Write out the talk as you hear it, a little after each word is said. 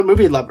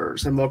movie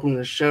lovers, and welcome to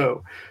the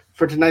show.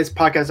 For tonight's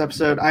podcast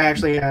episode, I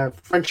actually have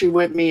Frenchie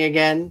with me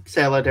again.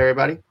 Say hello to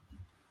everybody.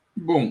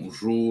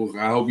 Bonjour.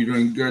 I hope you're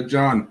doing good,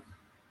 John.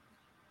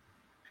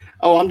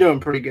 Oh, I'm doing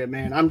pretty good,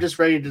 man. I'm just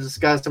ready to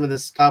discuss some of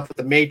this stuff with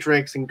the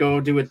Matrix and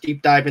go do a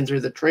deep dive into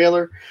the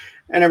trailer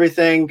and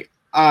everything.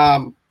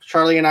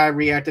 Charlie and I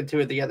reacted to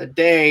it the other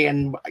day,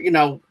 and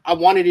I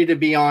wanted you to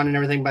be on and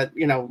everything, but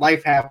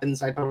life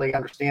happens. I totally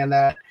understand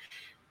that.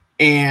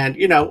 And,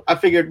 I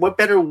figured what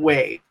better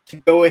way to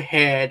go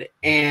ahead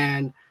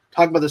and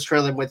talk about this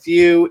trailer with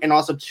you and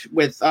also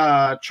with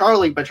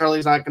Charlie, but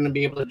Charlie's not going to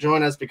be able to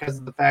join us because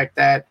of the fact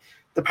that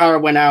the power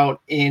went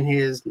out in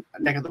his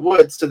neck of the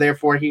woods, so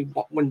therefore he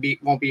won't be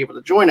able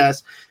to join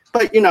us.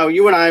 But,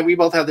 you and I, we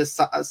both have this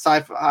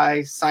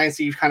sci-fi,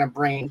 science-y kind of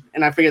brain,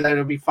 and I figured that it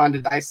would be fun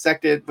to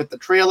dissect it with the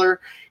trailer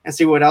and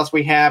see what else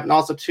we have, and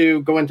also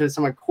to go into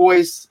some of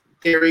Koi's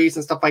theories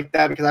and stuff like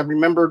that, because I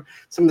remembered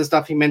some of the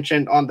stuff he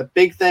mentioned on the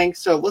big thing.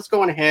 So let's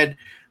go on ahead.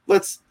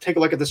 Let's take a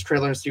look at this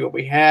trailer and see what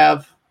we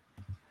have.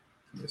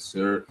 Yes,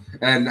 sir.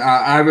 And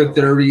I have a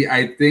theory.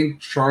 I think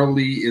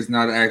Charlie is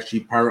not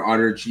actually Pirate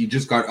Otter. He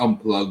just got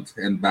unplugged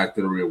and back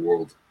to the real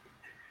world.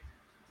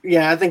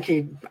 Yeah, I think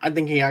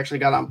he actually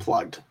got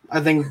unplugged. I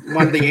think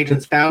one of the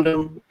agents found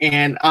him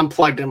and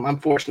unplugged him,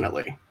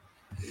 unfortunately.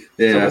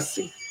 Yeah. So let's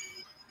see.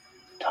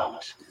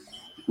 Thomas.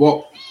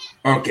 Well,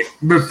 okay,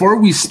 before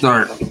we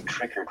start, I'm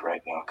triggered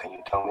right now. Can you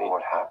tell me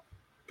what happened?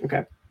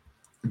 Okay.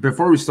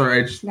 Before we start,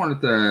 I just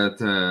wanted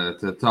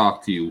to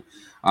talk to you.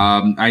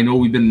 I know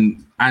we've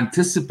been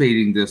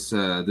anticipating this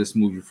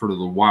movie for a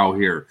little while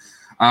here.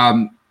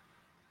 How,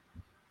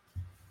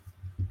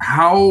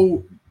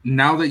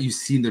 now that you've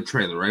seen the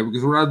trailer, right?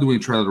 Because we're not doing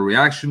trailer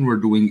reaction, we're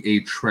doing a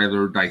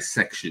trailer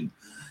dissection.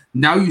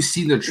 Now you've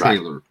seen the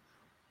trailer. Right.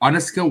 On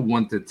a scale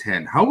 1 to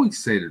 10, how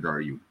excited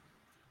are you?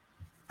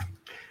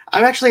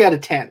 I'm actually at a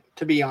 10,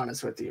 to be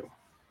honest with you.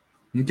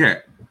 Okay.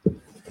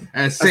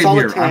 Same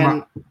here.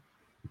 10.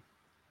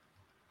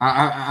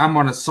 I'm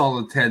on a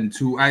solid 10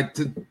 too.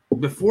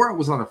 Before I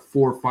was on a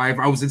 4 or 5.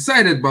 I was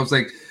excited, but I was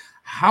like,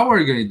 how are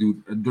you going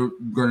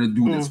to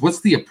do this?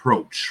 What's the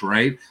approach,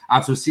 right?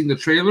 After seeing the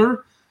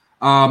trailer,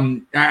 I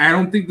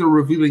don't think they're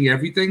revealing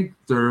everything.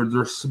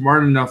 They're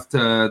smart enough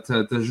to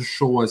just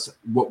show us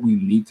what we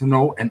need to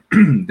know, and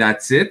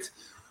that's it.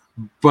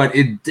 But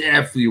it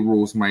definitely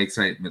rose my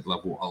excitement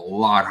level a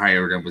lot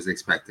higher than I was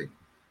expecting.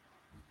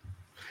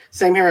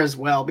 Same here as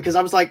well, because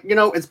I was like,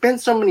 it's been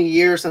so many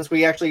years since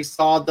we actually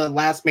saw the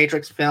last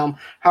Matrix film.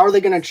 How are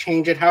they going to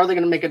change it? How are they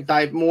going to make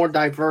it more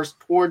diverse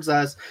towards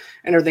us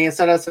and everything, and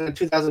set us in a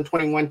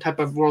 2021 type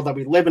of world that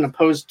we live in,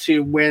 opposed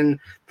to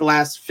when the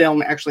last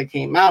film actually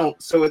came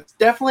out? So it's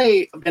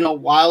definitely been a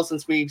while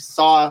since we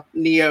saw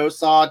Neo,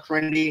 saw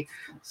Trinity,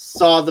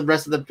 saw the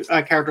rest of the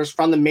characters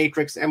from the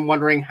Matrix, and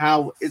wondering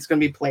how it's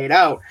going to be played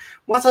out.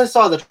 Once I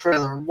saw the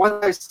trailer,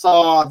 once I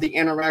saw the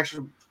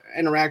interaction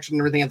and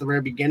everything at the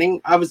very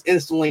beginning, I was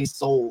instantly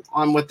sold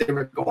on what they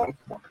were going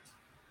for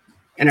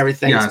and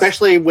everything. Yes.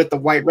 Especially with the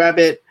White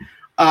Rabbit,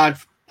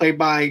 played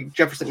by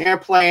Jefferson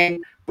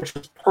Airplane, which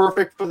was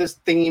perfect for this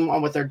theme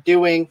on what they're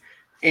doing.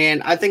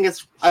 And I think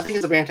it's a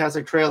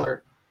fantastic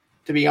trailer,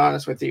 to be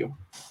honest with you.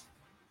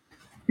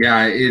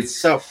 Yeah, it's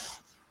so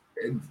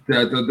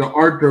the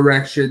art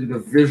direction, the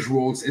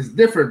visuals is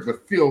different,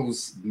 but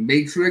feels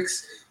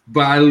Matrix.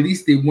 But at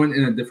least they went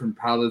in a different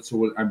palette,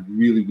 so I'm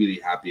really, really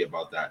happy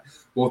about that.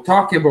 Well,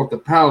 talking about the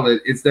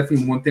palette, it's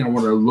definitely one thing I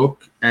want to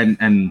look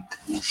and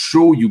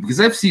show you,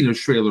 because I've seen a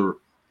trailer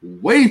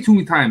way too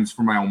many times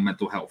for my own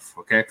mental health,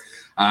 okay?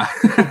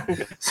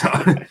 So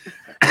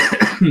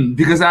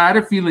because I had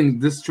a feeling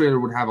this trailer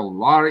would have a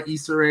lot of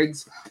Easter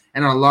eggs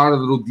and a lot of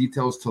little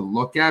details to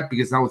look at,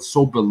 because now it's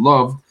so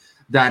beloved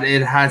that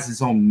it has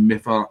its own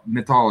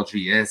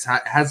mythology. It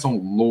has its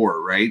own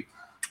lore, right?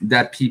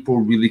 That people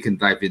really can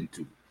dive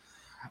into.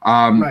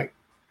 Right.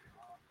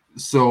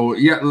 So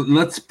yeah,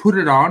 let's put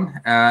it on,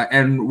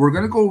 and we're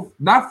gonna go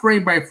not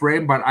frame by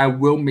frame, but I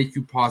will make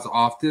you pause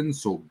often,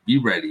 so be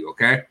ready.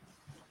 Okay.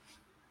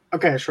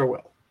 Okay, sure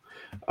will.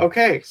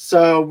 Okay,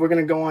 so we're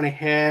gonna go on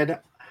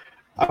ahead.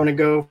 I'm gonna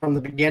go from the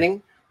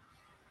beginning,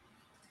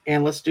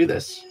 and let's do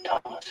this.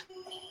 Thomas.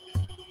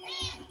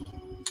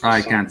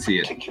 I can't see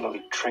it.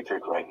 Particularly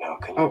triggered right now.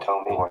 Can you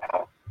tell me what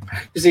happened?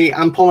 You see,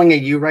 I'm pulling at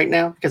you right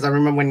now because I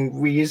remember when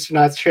we used to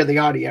not share the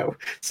audio.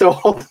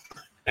 So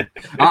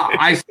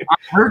I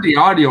heard the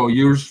audio.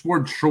 You just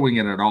weren't showing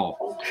it at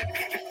all.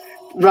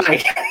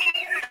 Right.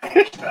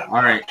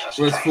 All right.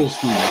 So let's full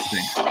screen this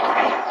thing.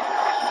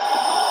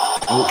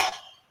 Oh,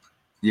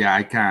 yeah,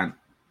 I can't.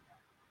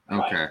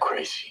 Okay.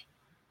 Crazy.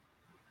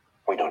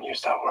 We don't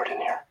use that word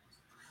in here.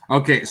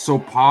 Okay, so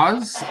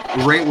pause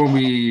right when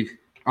we.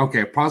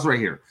 Okay, pause right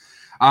here.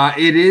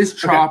 It is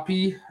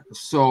choppy. Okay.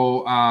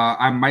 So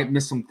I might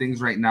miss some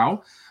things right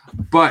now,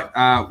 but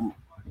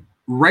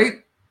right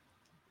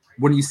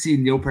when you see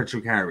Neil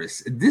Patrick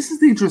Harris, this is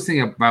the interesting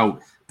thing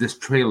about this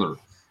trailer.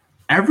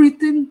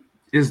 Everything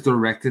is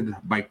directed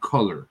by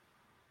color.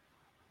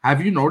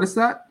 Have you noticed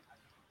that?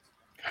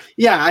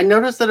 Yeah, I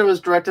noticed that it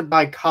was directed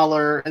by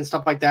color and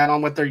stuff like that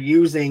on what they're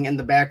using in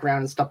the background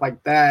and stuff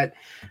like that.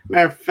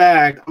 Matter of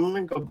fact, I'm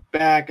gonna go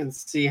back and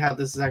see how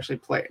this is actually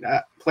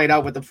played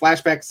out with the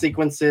flashback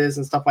sequences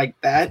and stuff like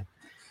that.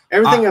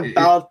 Everything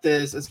about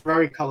this is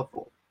very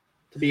colorful,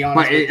 to be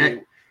honest with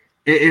you.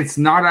 It's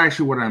not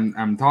actually what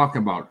I'm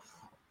talking about.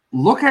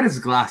 Look at his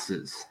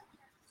glasses.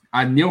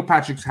 Neil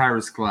Patrick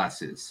Harris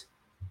glasses.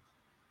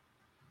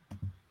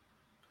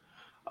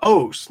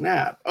 Oh,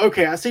 snap.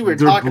 Okay, I see what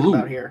you're talking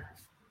about here.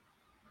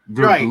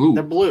 They're blue.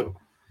 They're blue.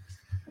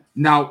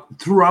 Now,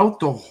 throughout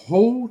the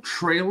whole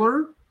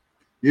trailer,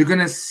 you're going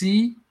to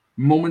see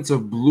moments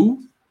of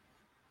blue.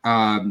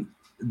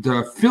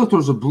 The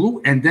filters are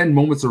blue, and then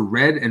moments are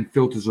red, and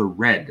filters are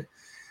red.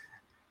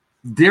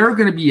 They're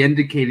going to be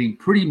indicating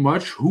pretty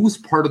much who's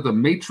part of the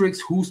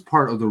Matrix, who's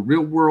part of the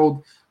real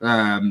world,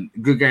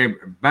 good guy,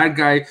 bad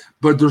guy.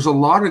 But there's a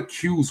lot of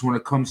cues when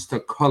it comes to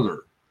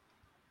color.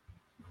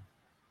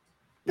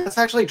 That's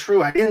actually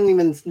true. I didn't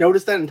even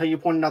notice that until you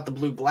pointed out the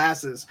blue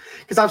glasses.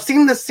 Because I've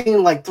seen this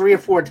scene like 3 or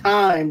 4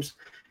 times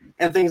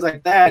and things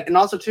like that. And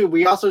also, too,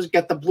 we also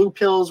get the blue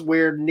pills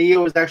where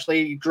Neo is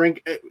actually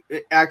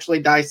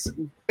dies,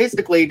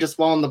 basically just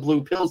swallowing the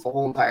blue pills the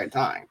whole entire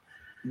time.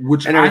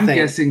 Which I'm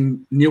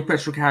guessing Neil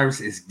Patrick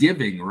Harris is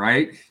giving,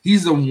 right?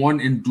 He's the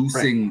one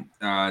inducing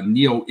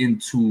Neo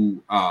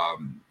into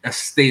a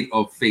state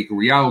of fake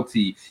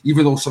reality,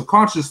 even though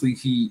subconsciously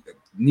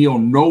Neo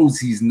knows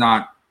he's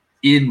not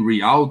in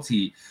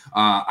reality.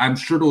 I'm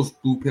sure those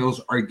blue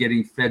pills are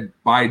getting fed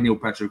by Neil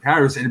Patrick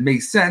Harris, and it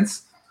makes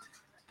sense.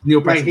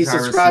 Neil Patrick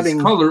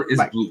Harris's color is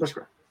blue.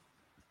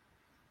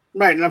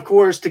 Right, and of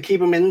course, to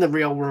keep him in the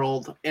real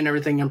world and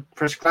everything, and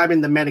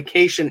prescribing the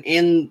medication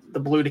in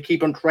the blue to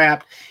keep him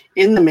trapped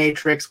in the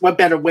Matrix, what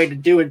better way to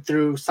do it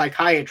through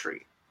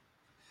psychiatry?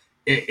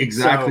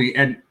 Exactly.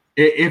 And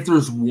if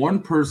there's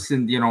one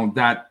person,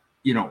 that,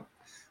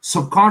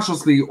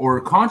 subconsciously or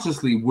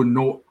consciously would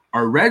know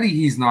already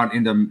he's not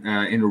in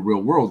the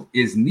real world,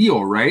 is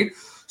Neo, right?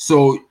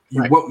 So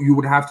what you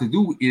would have to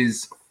do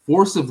is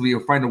forcibly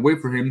or find a way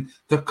for him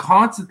to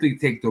constantly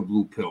take the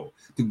blue pill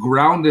to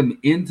ground him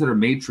into the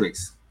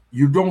Matrix.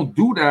 You don't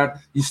do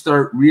that, you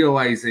start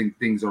realizing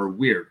things are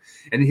weird.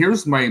 And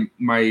here's my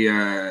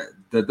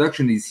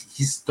deduction is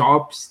he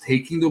stops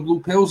taking the blue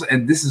pills,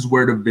 and this is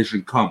where the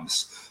vision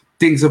comes.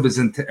 Things of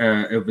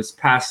his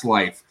past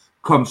life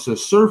comes to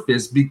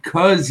surface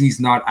because he's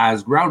not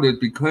as grounded,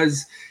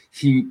 because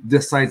he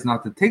decides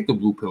not to take the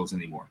blue pills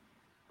anymore.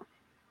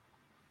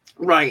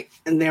 Right,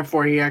 and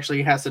therefore he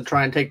actually has to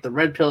try and take the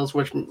red pills,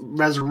 which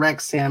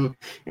resurrects him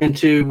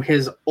into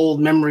his old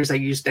memories that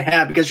he used to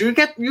have. Because you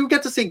get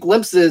to see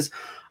glimpses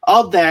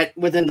of that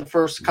within the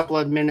first couple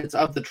of minutes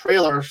of the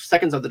trailer,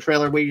 seconds of the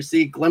trailer, where you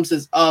see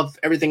glimpses of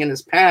everything in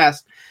his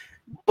past.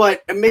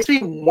 But it makes me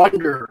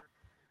wonder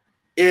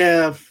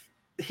if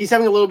he's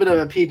having a little bit of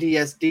a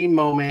PTSD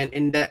moment,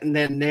 and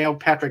then Neil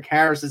Patrick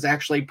Harris is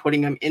actually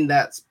putting him in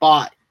that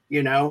spot,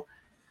 and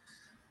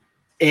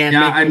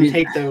making him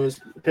take those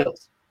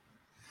pills.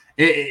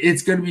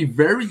 It's going to be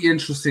very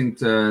interesting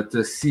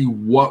to see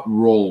what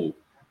role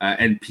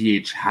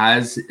NPH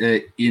has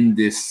in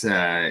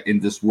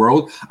this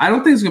world. I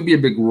don't think it's going to be a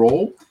big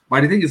role,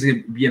 but I think it's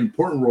going to be an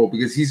important role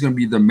because he's going to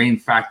be the main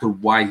factor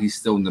why he's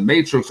still in the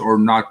Matrix or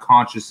not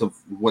conscious of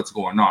what's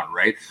going on,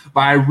 right?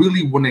 But I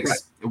really wouldn't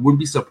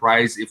be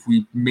surprised if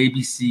we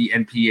maybe see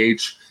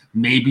NPH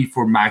maybe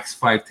for max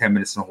 5-10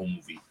 minutes in the whole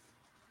movie.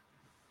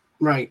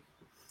 Right.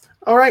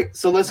 All right.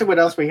 So let's see what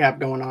else we have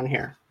going on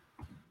here.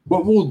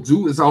 What we'll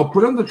do is I'll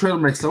put on the trailer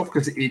myself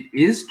because it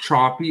is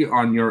choppy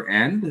on your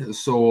end.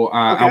 So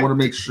I want to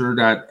make sure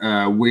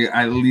that we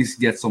at least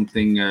get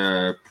something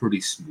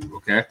pretty smooth,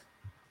 okay?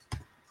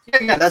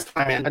 Yeah, that's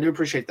fine, man. I do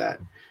appreciate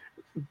that.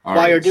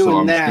 While you're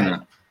doing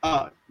that,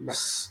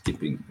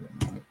 skipping.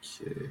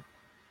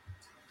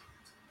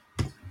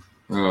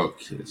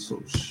 Okay,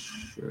 so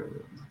share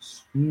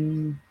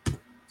screen.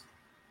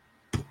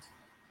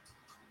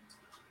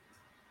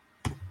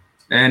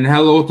 And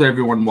hello to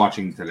everyone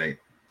watching today.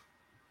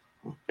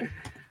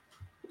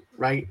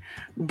 Right,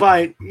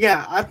 but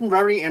yeah, I'm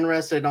very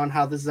interested on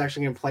how this is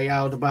actually going to play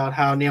out, about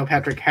how Neil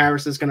Patrick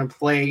Harris is going to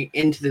play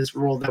into this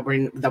world that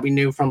we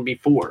knew from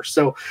before.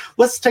 So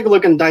let's take a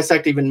look and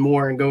dissect even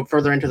more and go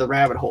further into the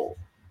rabbit hole.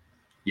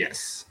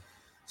 Yes.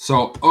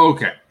 So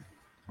okay,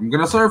 I'm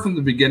gonna start from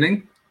the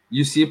beginning.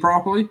 You see it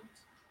properly?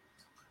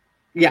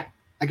 Yeah,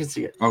 I can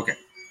see it. Okay.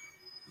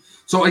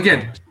 So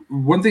again,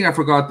 one thing I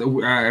forgot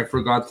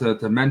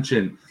to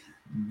mention.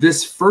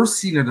 This first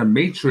scene of The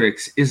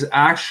Matrix is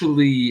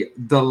actually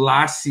the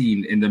last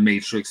scene in The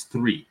Matrix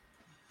 3.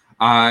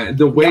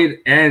 The way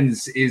it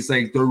ends is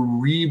like the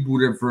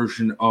rebooted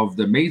version of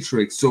The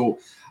Matrix. So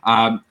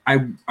I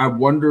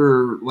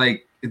wonder,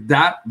 like,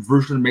 that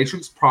version of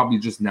Matrix probably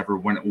just never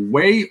went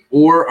away,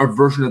 or a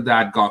version of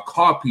that got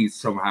copied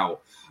somehow.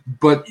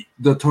 But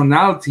the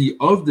tonality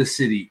of the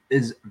city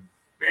is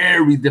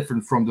very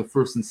different from the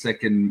first and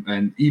second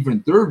and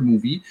even third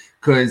movie,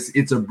 because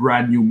it's a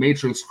brand new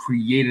Matrix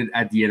created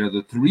at the end of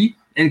the 3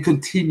 and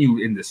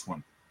continued in this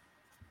one.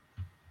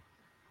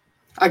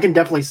 I can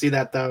definitely see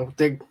that though.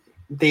 The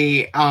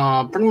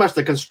pretty much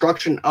the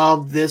construction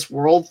of this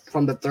world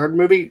from the third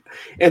movie,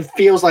 it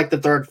feels like the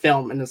third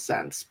film in a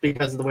sense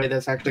because of the way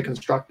that's actually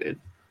constructed.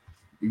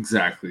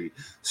 Exactly.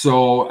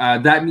 So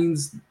that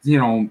means,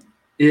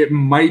 it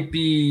might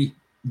be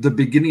the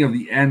beginning of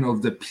the end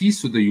of the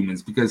piece with the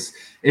humans, because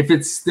if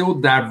it's still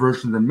that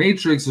version of the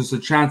Matrix, there's a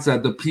chance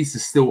that the piece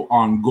is still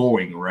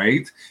ongoing,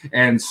 right?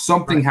 And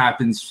something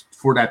happens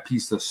for that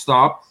piece to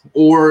stop,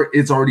 or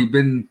it's already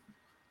been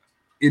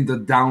in the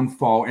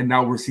downfall, and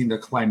now we're seeing the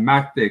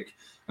climactic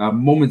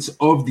moments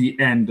of the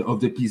end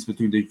of the piece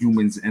between the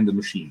humans and the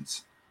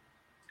machines.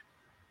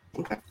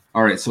 Okay.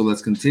 All right, so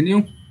let's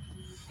continue.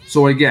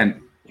 So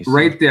again,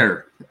 right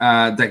there,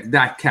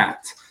 that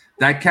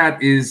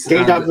cat is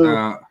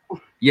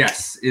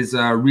yes, is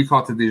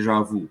recall to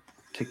déjà vu.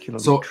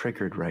 Particularly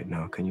triggered right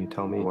now. Can you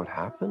tell me what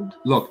happened?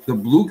 Look, the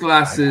blue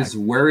glasses,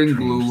 wearing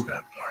blue.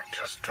 That aren't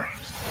just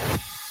dreams.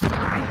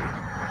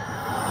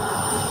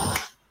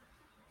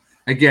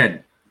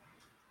 Again,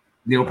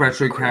 Neil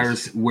Patrick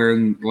Harris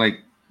wearing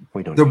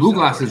the blue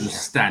glasses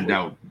just stand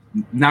out.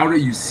 Now that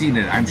you've seen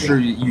it, I'm sure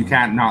you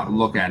can't not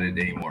look at it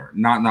anymore.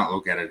 Not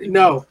look at it anymore.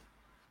 No.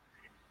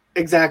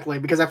 Exactly,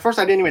 because at first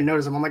I didn't even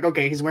notice him. I'm like,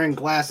 okay, he's wearing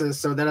glasses,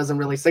 so that doesn't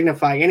really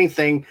signify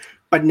anything.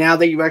 But now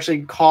that you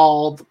actually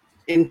called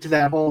into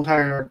that whole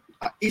entire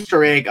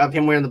Easter egg of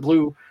him wearing the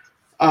blue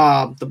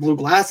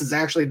glasses,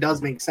 actually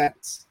does make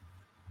sense.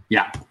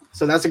 Yeah.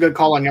 So that's a good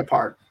call on your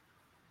part.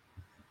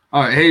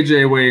 Hey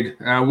Jay Wade,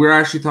 we're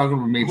actually talking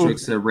about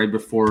Matrix right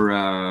before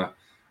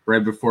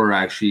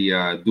actually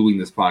doing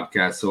this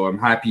podcast, so I'm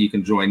happy you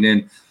can join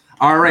in.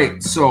 All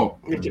right, so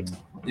if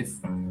we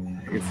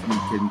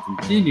can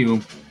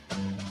continue.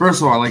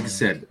 First of all, like I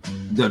said,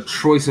 the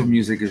choice of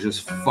music is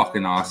just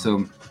fucking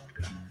awesome.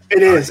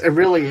 It is. It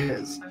really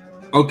is.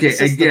 Okay,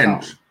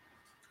 again,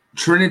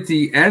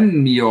 Trinity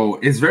and Neo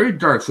is very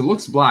dark, so it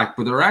looks black,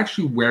 but they're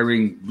actually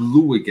wearing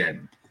blue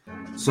again.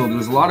 So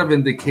there's a lot of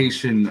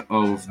indication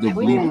of the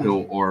blue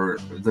pill or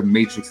the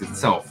Matrix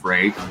itself,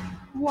 right?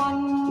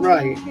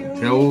 Right.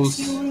 Pills.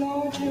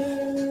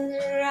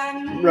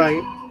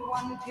 Right.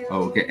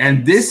 Okay,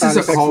 and this is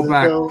a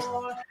callback.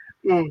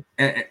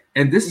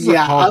 And this is a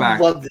callback. I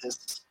love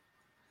this.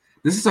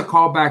 This is a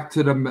callback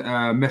to the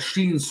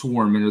machine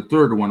swarm in the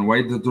third one,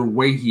 right? The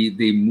way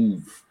they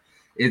move.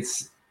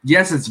 It's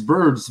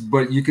birds,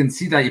 but you can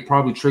see that it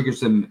probably triggers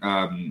some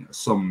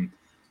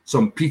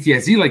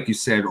PTSD, like you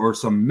said, or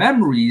some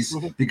memories,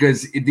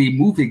 because they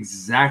move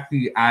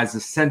exactly as the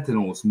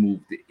Sentinels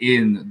moved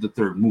in the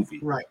third movie.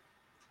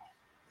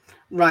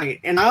 Right.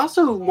 And I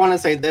also want to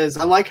say this.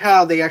 I like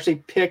how they actually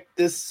picked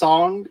this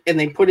song and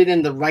they put it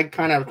in the right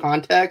kind of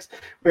context,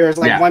 whereas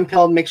one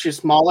pill makes you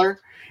smaller.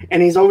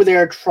 And he's over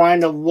there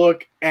trying to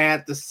look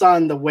at the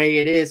sun the way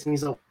it is.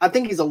 And I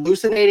think he's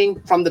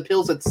hallucinating from the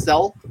pills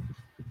itself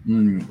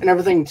and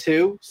everything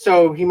too.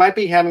 So he might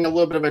be having a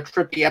little bit of a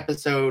trippy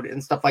episode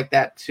and stuff like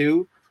that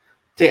too,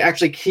 to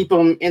actually keep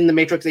him in the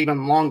Matrix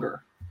even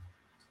longer.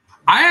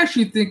 I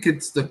actually think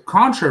it's the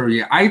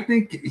contrary. I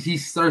think he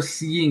starts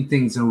seeing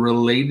things and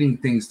relating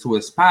things to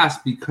his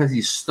past because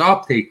he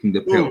stopped taking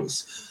the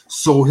pills.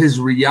 So his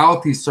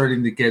reality is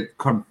starting to get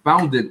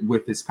confounded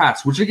with his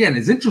past, which again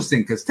is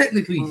interesting because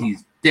technically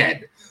he's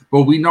dead,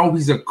 but we know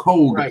he's a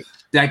code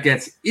that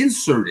gets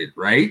inserted,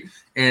 right?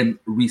 And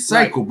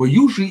recycled, but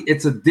usually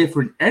it's a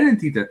different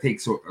entity that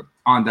takes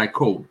on that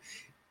code.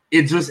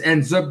 It just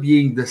ends up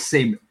being the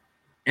same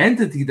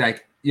entity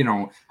that,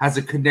 has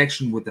a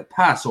connection with the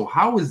past. So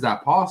how is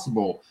that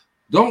possible?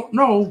 Don't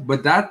know,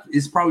 but that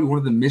is probably one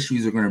of the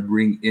mysteries they're going to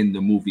bring in the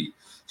movie.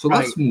 So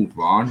let's move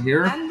on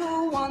here.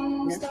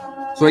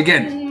 So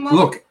again,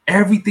 look,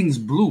 everything's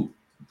blue.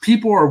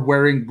 People are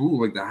wearing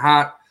blue, like the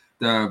hat.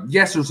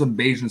 Yes, there's some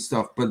beige and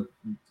stuff, but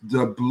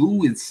the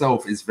blue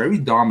itself is very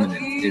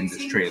dominant in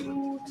this trailer.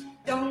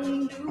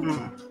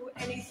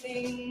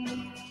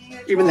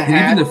 Even the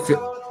hat. Even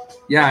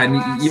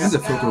the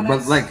filter.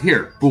 But like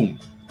here, boom.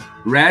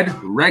 Red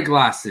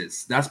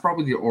glasses. That's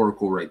probably the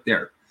Oracle right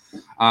there.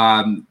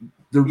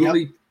 They're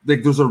really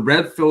there's a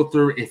red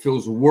filter. It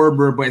feels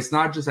warmer, but it's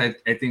not just I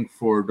think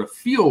for the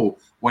feel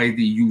why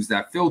they use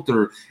that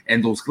filter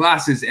and those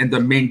glasses and the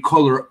main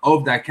color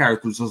of that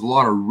character. There's a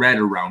lot of red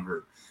around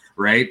her,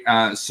 right?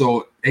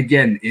 So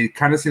again, it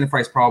kind of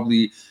signifies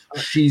probably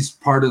she's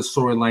part of the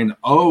storyline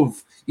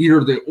of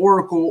either the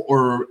Oracle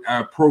or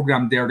a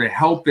program there to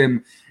help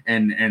him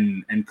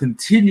and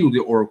continue the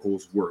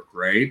Oracle's work,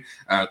 right?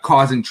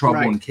 Causing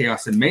trouble and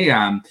chaos and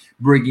mayhem,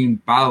 bringing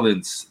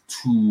balance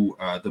to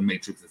the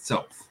Matrix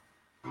itself.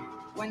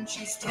 When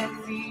she's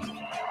 10 feet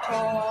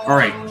tall. All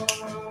right,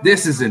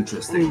 this is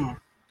interesting.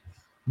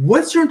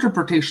 What's your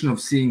interpretation of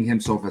seeing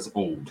himself as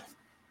old?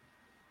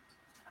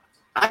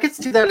 I could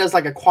see that as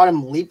like a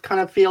quantum leap kind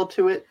of feel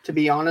to it, to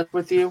be honest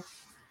with you.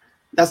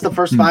 That's the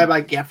first vibe I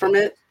get from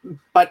it.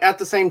 But at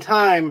the same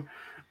time,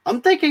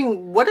 I'm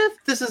thinking, what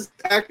if this is,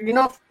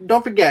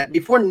 don't forget,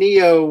 before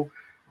Neo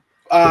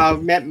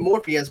met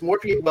Morpheus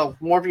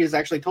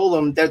actually told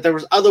him that there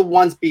was other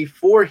ones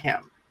before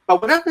him.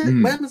 But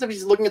what happens if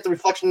he's looking at the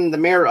reflection in the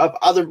mirror of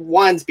other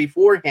ones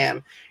before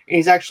him, and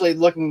he's actually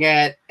looking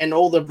at an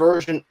older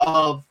version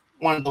of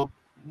one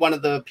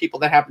of the people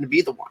that happen to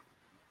be the one?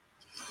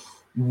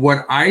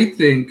 What I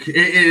think it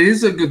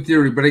is a good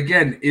theory, but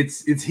again,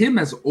 it's him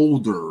as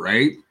older,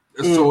 right?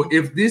 So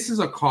if this is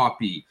a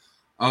copy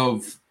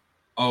of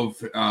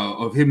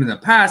him in the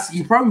past,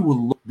 he probably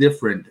will look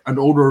different, an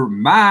older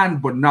man,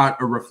 but not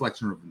a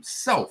reflection of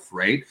himself,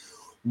 right?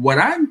 What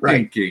I'm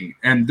thinking,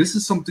 and this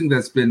is something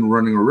that's been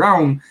running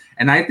around,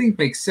 and I think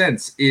makes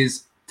sense,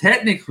 is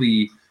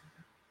technically,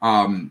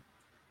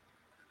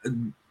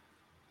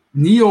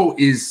 Neo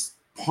is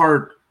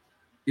part,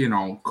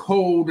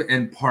 code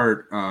and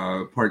part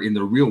in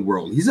the real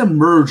world. He's a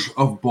merge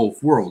of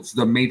both worlds,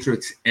 the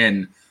Matrix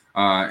and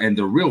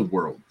the real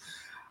world.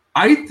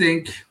 I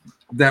think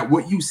that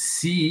what you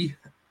see,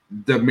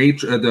 the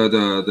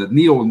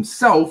Neo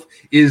himself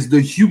is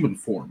the human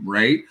form,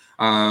 right?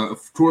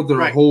 Through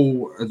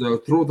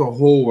the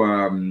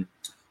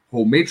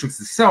whole Matrix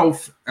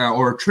itself,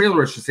 or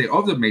trailer, I should say,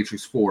 of the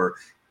Matrix 4,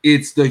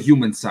 it's the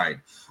human side.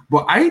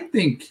 But I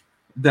think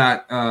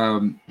that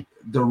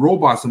the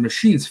robots and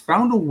machines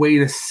found a way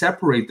to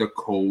separate the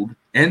code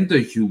and the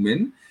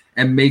human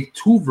and make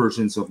two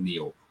versions of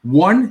Neo.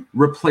 One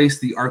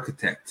replaced the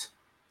architect.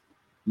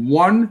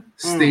 One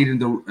stayed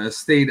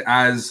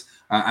as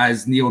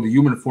Neo, the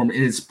human form, and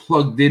is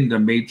plugged in the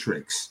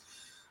Matrix.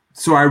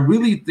 So I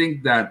really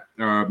think that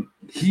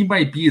he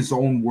might be his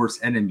own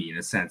worst enemy in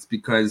a sense,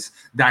 because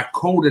that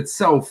code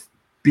itself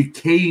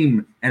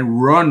became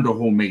and run the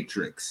whole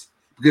Matrix.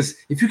 Because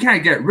if you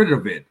can't get rid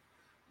of it,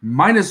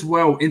 might as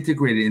well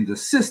integrate it in the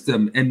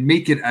system and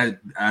make it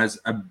as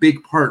a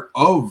big part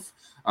of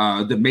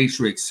the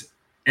Matrix,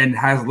 and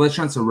has less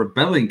chance of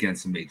rebelling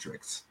against the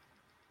Matrix.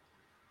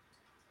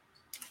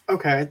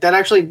 Okay, that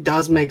actually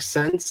does make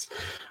sense.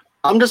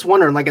 I'm just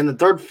wondering, like in the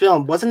third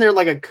film, wasn't there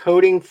like a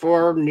coding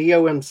for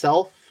Neo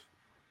himself?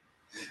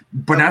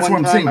 But that's what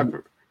I'm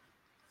saying.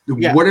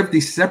 What if they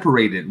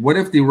separated? What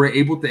if they were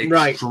able to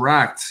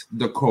extract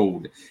the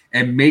code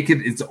and make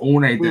it its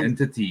own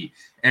identity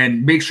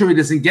and make sure it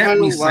doesn't get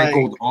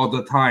recycled all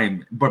the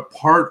time, but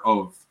part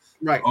of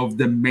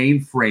the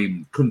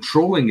mainframe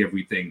controlling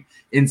everything,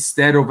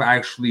 instead of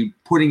actually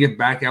putting it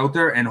back out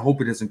there and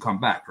hope it doesn't come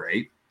back,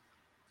 right?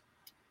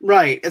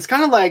 Right. It's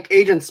kind of like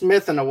Agent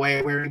Smith in a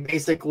way, where he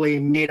basically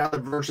made other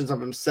versions of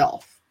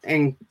himself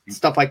and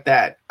stuff like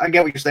that. I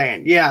get what you're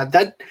saying. Yeah,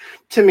 that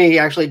to me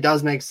actually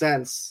does make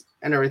sense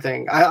and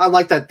everything. I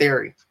like that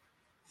theory.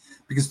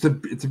 Because to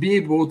be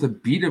able to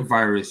beat a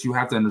virus, you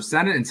have to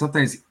understand it and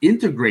sometimes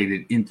integrate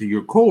it into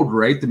your code,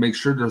 right? To make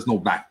sure there's no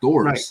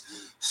backdoors. Right.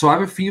 So I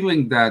have a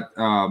feeling that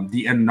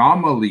the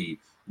anomaly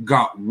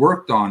got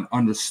worked on,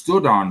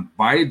 understood on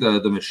by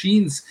the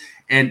machines,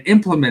 and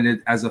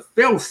implemented as a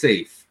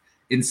failsafe,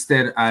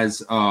 instead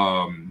as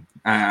a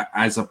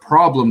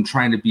problem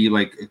trying to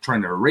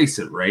erase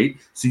it, right?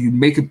 So you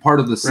make it part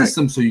of the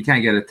system so you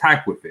can't get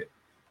attacked with it.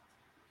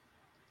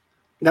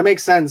 That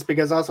makes sense,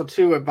 because also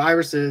too with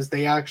viruses,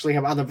 they actually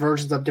have other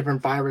versions of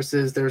different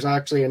viruses. There's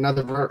actually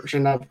another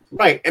version of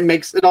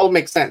it all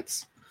makes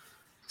sense.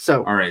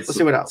 So all right, let's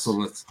see what else. So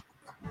let's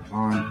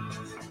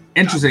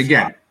interesting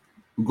again.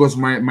 Goes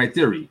my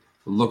theory.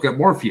 Look at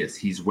Morpheus.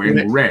 He's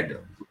wearing red,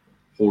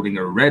 holding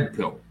a red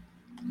pill.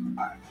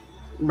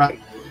 Right.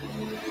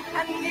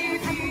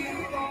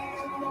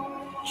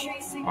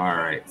 All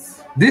right.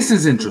 This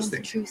is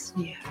interesting.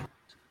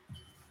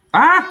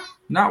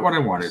 Not what I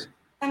wanted.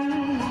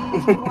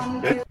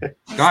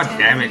 God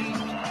damn it.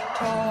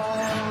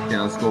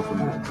 Yeah, let's go from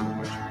there.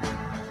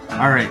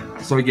 All right.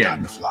 So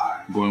again,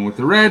 going with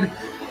the red.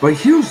 But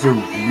here's the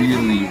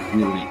really,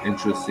 really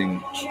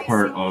interesting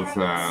part of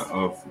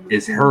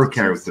is her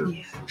character.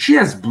 She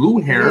has blue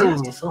hair,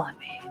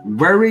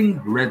 wearing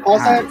red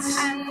pants.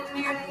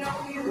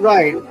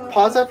 Right.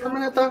 Pause that for a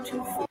minute,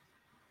 though.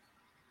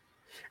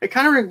 It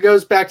kind of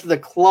goes back to the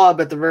club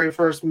at the very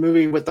first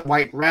movie with the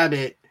White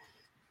Rabbit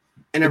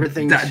and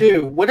everything,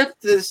 too. What if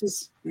this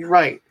is...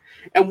 Right.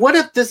 And what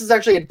if this is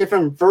actually a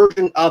different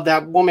version of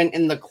that woman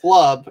in the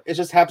club? It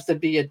just happens to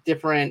be a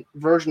different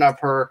version of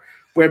her,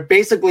 where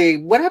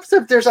basically... What happens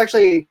if there's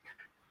actually...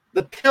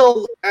 The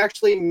pill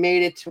actually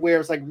made it to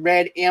where it's like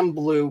red and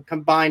blue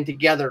combined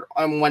together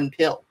on one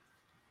pill?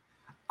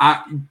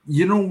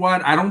 You know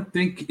what? I don't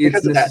think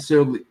it's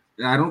necessarily.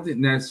 I don't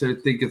necessarily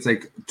think it's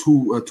like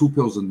two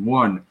pills in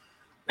one,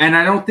 and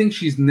I don't think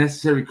she's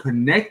necessarily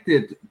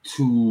connected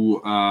to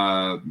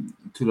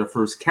the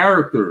first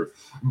character.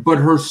 But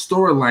her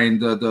storyline,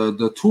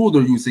 the tool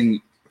they're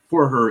using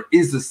for her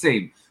is the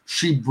same.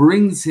 She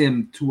brings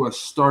him to a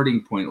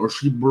starting point, or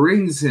she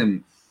brings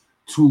him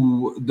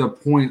to the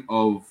point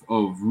of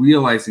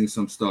realizing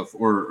some stuff,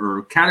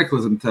 or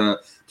cataclysm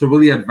to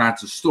really advance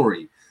the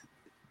story.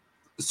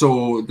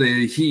 So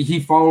he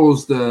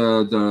follows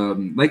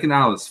the like an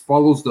Alice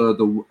follows the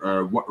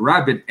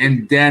rabbit,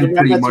 and then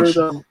pretty much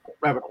the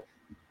rabbit hole.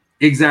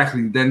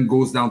 Exactly, then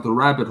goes down the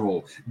rabbit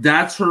hole.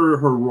 That's her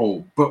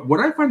role. But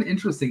what I find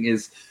interesting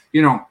is,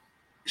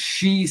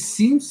 she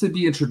seems to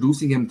be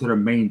introducing him to the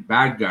main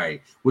bad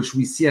guy, which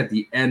we see at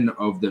the end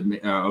of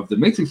the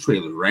Matrix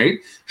trailer, right?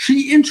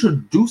 She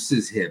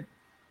introduces him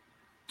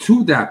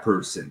to that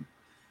person,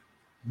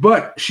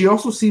 but she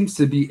also seems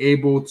to be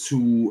able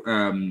to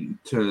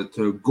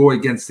go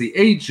against the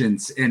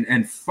agents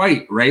and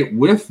fight, right,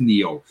 with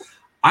Neo.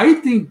 I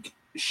think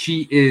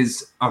she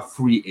is a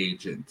free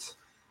agent.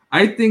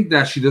 I think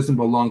that she doesn't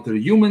belong to the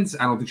humans.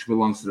 I don't think she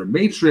belongs to the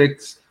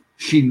Matrix.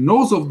 She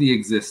knows of the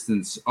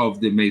existence of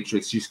the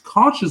Matrix. She's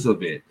conscious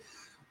of it,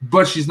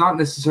 but she's not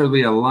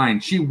necessarily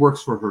aligned. She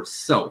works for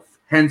herself,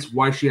 hence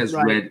why she has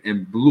red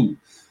and blue.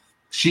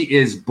 She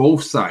is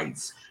both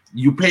sides.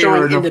 You pay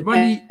her enough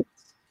money.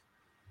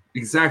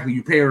 Exactly.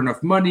 You pay her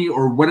enough money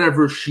or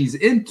whatever she's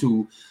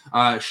into.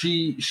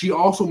 She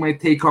also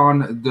might take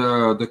on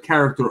the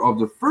character of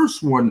the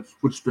first one,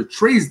 which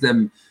betrays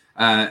them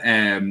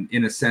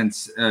in a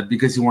sense,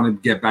 because you want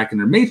to get back in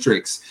the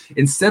Matrix.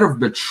 Instead of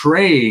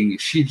betraying,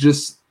 she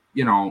just,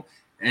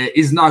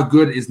 is not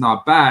good, is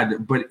not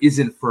bad, but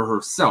isn't for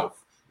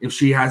herself. If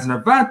she has an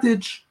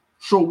advantage,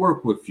 she'll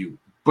work with you,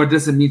 but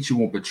doesn't mean she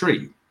won't betray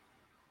you.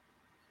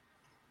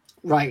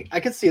 Right.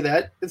 I can see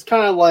that. It's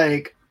kind of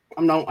like,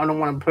 I don't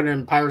want to put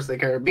in Pirates of the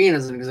Caribbean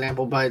as an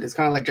example, but it's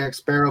kind of like Jack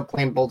Sparrow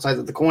playing both sides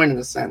of the coin in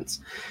a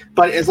sense.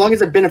 But as long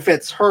as it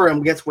benefits her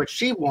and gets what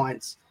she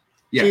wants,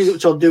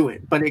 she'll do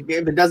it. But if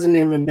it doesn't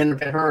even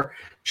benefit her,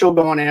 she'll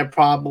go on and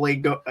probably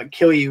go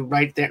kill you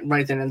right then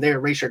and there,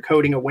 erase your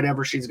coding or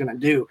whatever she's going to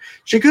do.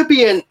 She could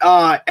be an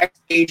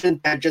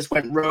ex-agent that just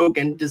went rogue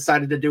and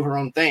decided to do her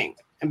own thing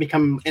and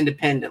become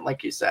independent,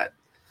 like you said.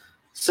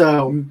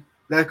 So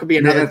that could be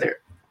another there.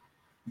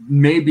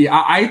 Maybe.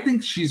 I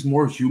think she's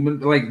more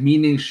human, like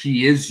meaning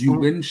she is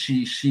human.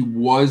 She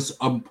was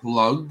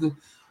unplugged,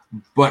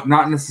 but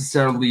not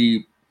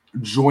necessarily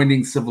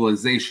joining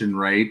civilization,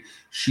 right?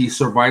 She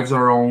survives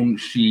her own.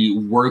 She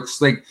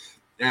works like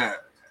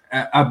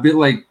a bit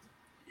like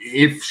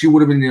if she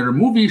would have been in a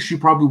movie, she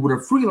probably would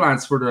have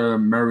freelanced for the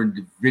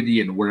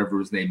Meridian, whatever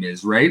his name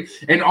is, right?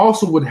 And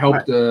also would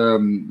help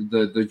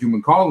the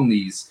human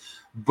colonies.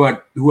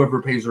 But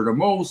whoever pays her the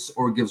most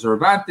or gives her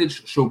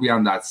advantage, she'll be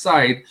on that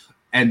side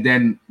and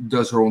then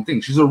does her own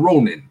thing. She's a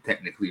Ronin,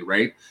 technically,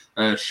 right?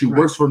 She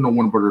works for no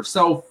one but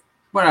herself,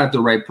 but at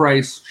the right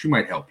price, she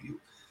might help you.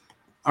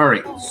 All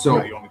right,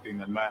 so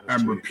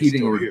I'm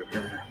repeating.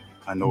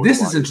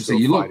 This is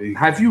interesting.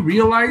 Have you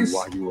realized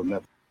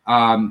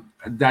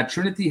that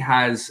Trinity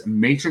has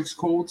Matrix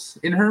codes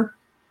in her?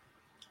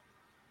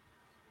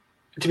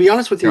 To be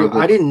honest with you,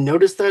 I didn't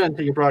notice that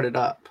until you brought it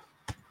up.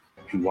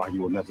 And why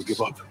you will never give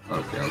up.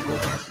 Okay, I'll go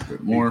back a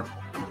bit more.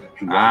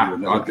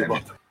 God damn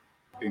it.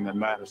 Thing that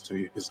matters to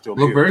you is still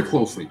look very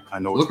closely. I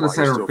know. Look at the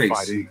side of her face.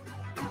 Fighting,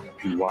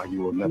 and why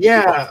you will never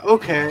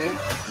okay.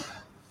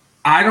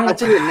 I'll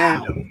tell you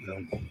now.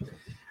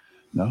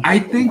 No. I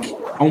think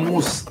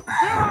almost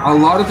a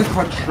lot of the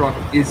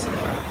construct is.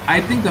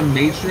 I think the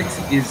Matrix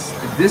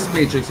this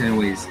Matrix,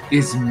 anyways,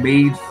 is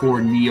made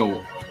for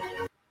Neo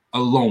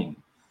alone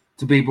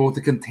to be able to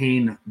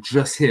contain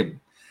just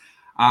him.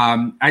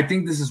 I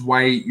think this is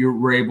why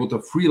we're able to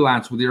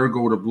freelance with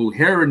Ergo, the blue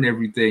hair and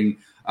everything.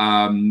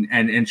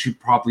 And she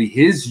probably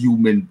is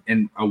human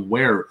and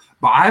aware,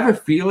 but I have a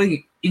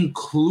feeling,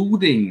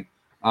 including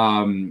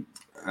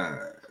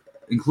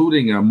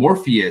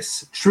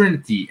Morpheus,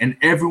 Trinity, and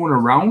everyone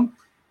around,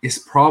 is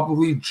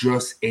probably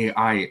just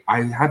AI.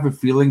 I have a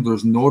feeling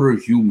there's no other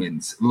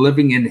humans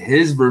living in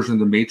his version of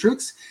the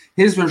Matrix.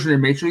 His version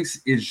of the Matrix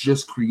is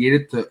just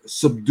created to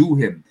subdue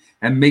him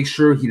and make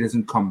sure he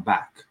doesn't come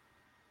back.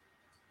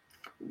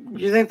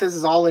 You think this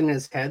is all in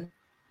his head?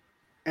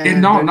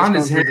 And not in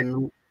his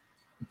head.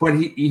 But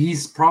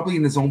he's probably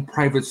in his own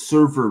private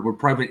server with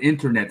private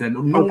internet that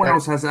no one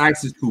else has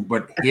access to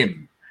but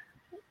him.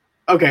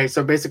 Okay,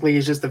 so basically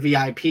he's just the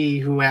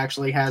VIP who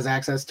actually has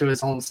access to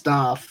his own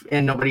stuff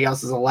and nobody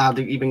else is allowed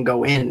to even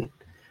go in.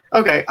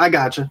 Okay, I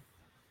gotcha.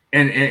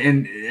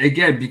 And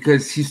again,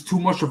 because he's too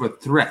much of a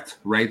threat,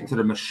 right, to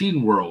the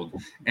machine world.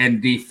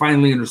 And they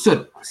finally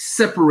understood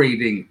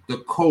separating the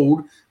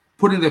code,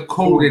 putting the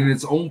code in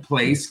its own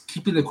place,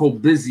 keeping the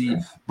code busy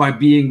by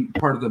being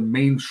part of the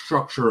main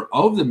structure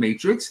of the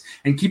Matrix,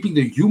 and keeping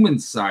the human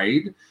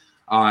side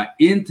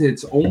into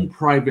its own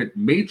private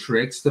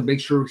matrix to make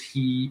sure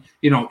he,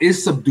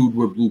 is subdued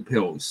with blue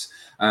pills.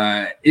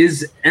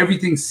 Is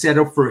everything set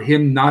up for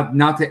him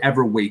not to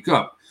ever wake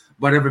up?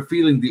 But I have a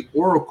feeling the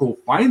Oracle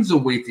finds a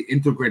way to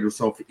integrate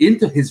herself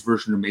into his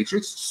version of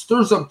Matrix,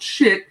 stirs up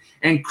shit,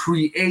 and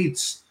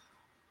creates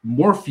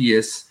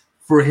Morpheus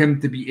for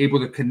him to be able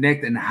to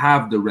connect and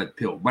have the red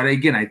pill. But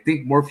again, I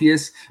think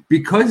Morpheus,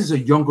 because he's a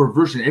younger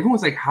version,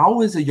 everyone's like,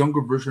 how is a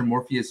younger version of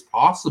Morpheus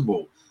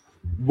possible?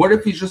 What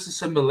if he's just a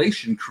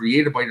simulation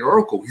created by the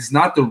Oracle? He's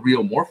not the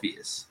real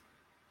Morpheus.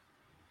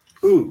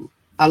 Ooh,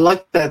 I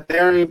like that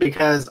theory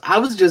because I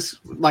was just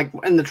like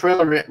in the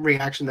trailer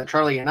reaction that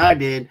Charlie and I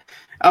did,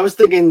 I was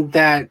thinking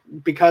that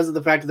because of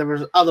the fact that there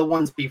was other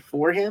ones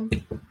before him,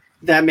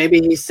 that maybe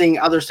he's seeing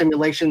other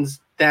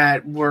simulations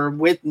that were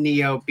with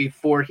Neo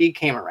before he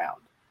came around.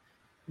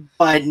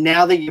 But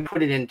now that you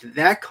put it into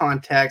that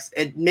context,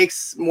 it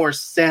makes more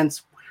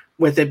sense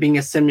with it being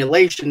a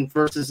simulation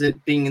versus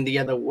it being in the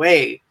other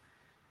way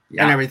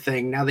and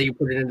everything. Now that you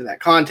put it into that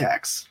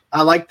context,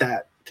 I like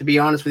that, to be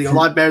honest with you, a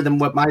lot better than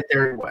what my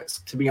theory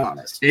was, to be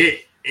honest.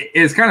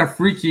 It's kind of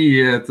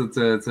freaky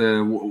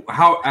to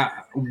how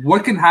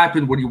what can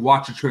happen when you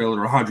watch a trailer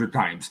 100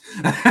 times.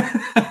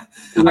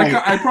 Right.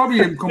 I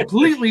probably am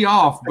completely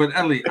off, but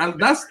Ellie,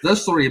 that's the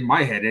story in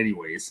my head,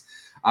 anyways.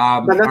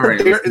 But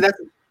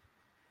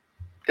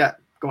yeah,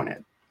 go on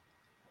ahead.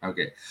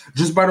 Okay.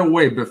 Just by the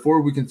way,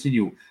 before we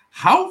continue,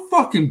 how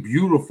fucking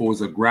beautiful is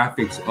the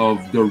graphics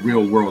of the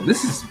real world?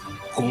 This is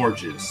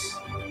gorgeous.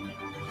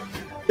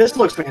 This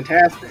looks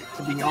fantastic,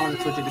 to be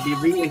honest with you. To be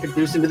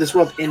reintroduced into this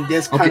world in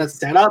this kind of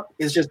setup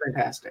is just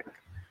fantastic.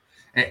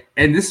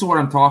 And this is what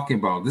I'm talking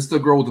about. This is the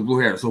girl with the blue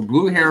hair. So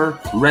blue hair,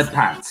 red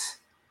pants.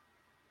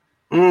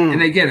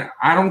 And again,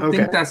 I don't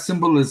think that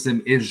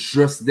symbolism is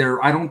just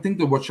there. I don't think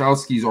the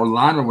Wachowskis or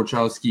Lana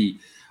Wachowski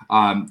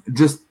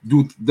just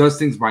does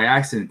things by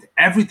accident.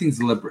 Everything's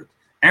deliberate.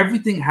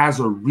 Everything has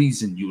a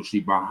reason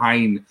usually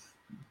behind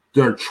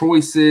their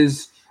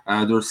choices,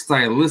 their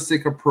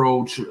stylistic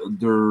approach,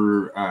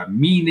 their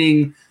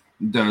meaning,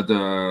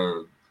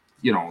 the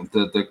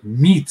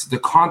meat, the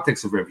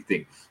context of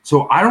everything.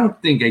 So I don't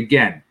think,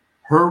 again,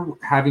 her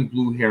having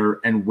blue hair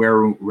and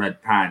wearing red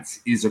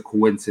pants is a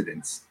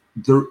coincidence.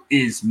 There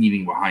is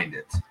meaning behind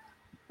it.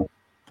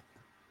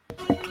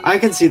 I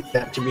can see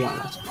that, to be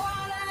honest.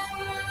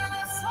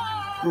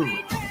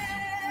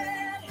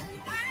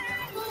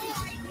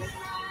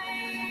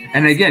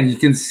 And again, you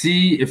can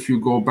see if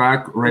you go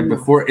back right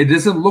before, it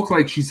doesn't look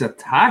like she's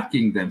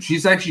attacking them.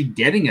 She's actually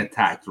getting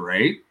attacked,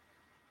 right?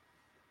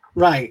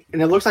 Right.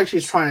 And it looks like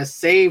she's trying to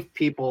save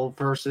people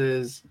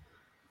versus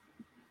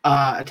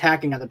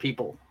attacking other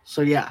people.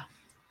 So, yeah,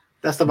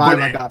 that's the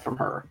vibe I got from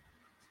her.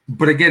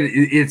 But again,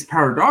 it's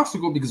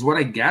paradoxical because what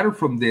I gather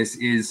from this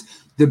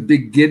is the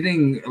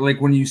beginning,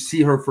 like when you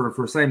see her for the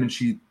first time and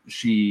she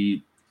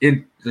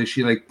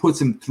like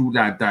puts him through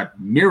that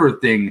mirror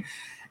thing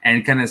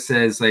and kind of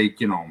says, like,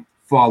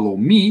 follow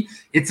me.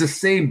 It's the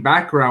same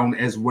background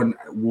as when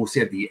we'll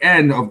see at the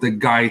end of the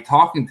guy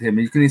talking to him.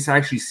 And you can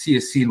actually see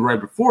a scene right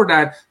before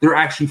that. They're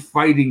actually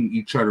fighting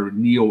each other,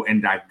 Neo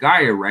and that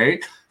guy,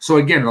 right? So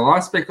again, a lot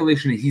of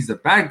speculation that he's the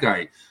bad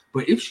guy.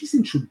 But if she's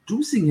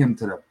introducing him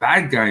to the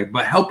bad guy,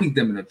 but helping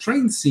them in a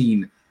train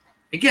scene,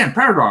 again,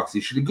 paradox.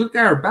 Is she a good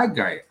guy or a bad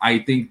guy? I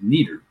think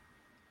neither.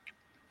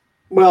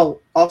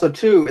 Well, also,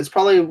 too, it's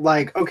probably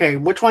like, okay,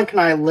 which one can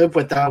I live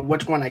with?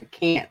 Which one I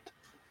can't?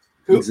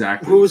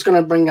 Exactly. Who's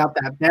going to bring out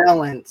that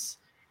balance?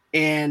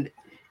 And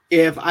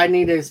if I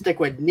need to stick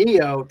with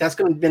Neo, that's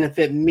going to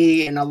benefit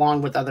me and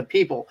along with other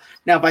people.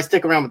 Now, if I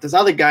stick around with this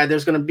other guy,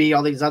 there's going to be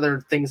all these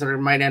other things that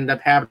might end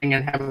up happening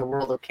and having a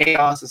world of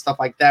chaos and stuff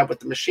like that with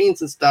the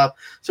machines and stuff.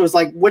 So it's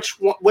like,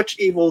 which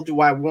evil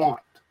do I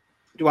want?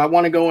 Do I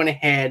want to go in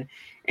ahead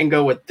and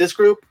go with this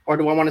group, or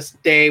do I want to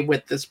stay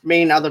with this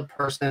main other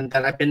person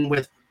that I've been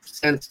with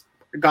since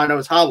God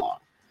knows how long?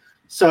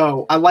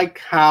 So I like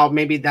how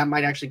maybe that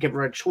might actually give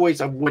her a choice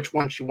of which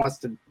one she wants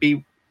to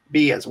be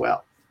as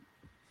well.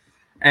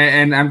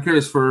 And I'm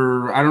curious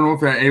I don't know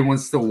if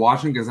anyone's still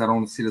watching because I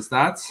don't see the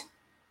stats.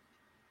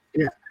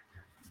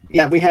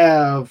 Yeah, we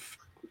have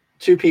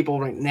 2 people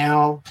right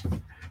now.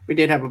 We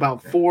did have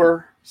about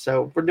 4,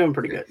 so we're doing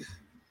pretty good.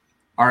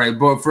 All right,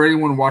 but for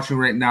anyone watching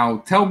right now,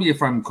 tell me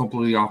if I'm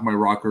completely off my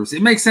rockers.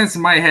 It makes sense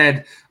in my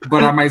head,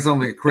 but I might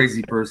sound like a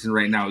crazy person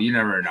right now. You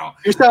never know.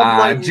 You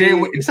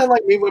sound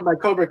like me with my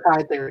Cobra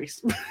Kai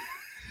theories.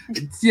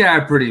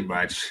 Yeah, pretty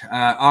much.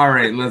 All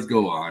right, let's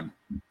go on.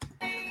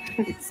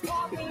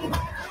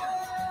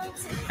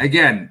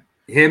 Again,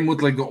 him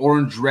with like the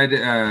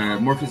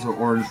orange-red, Morpheus or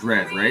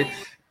orange-red, right?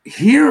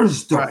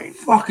 Here's the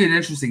fucking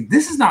interesting.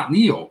 This is not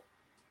Neo.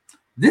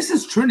 This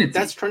is Trinity.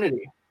 That's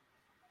Trinity.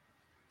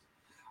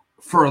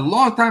 For a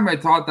long time, I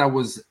thought that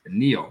was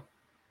Neo.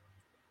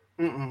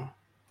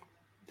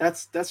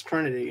 That's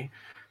Trinity.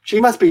 She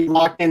must be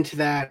locked into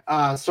that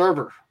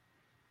server.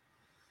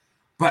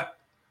 But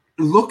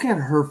look at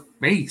her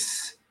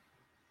face.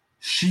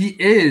 She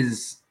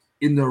is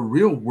in the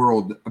real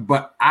world,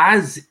 but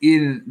as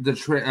in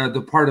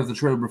the part of the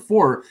trailer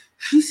before,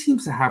 she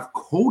seems to have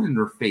code in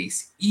her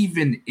face,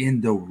 even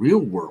in the real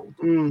world.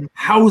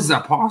 How is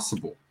that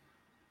possible?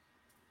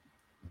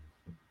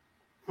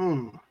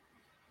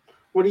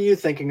 What are you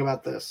thinking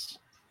about this?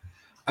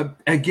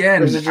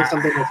 Again, or is it just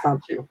something that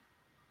stumps you?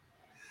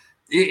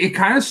 It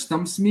kind of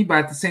stumps me, but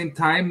at the same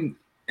time,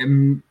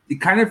 it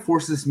kind of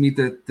forces me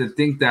to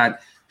think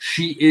that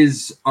she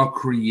is a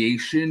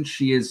creation.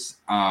 She is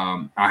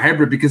a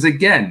hybrid. Because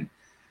again,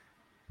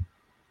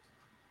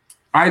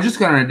 I just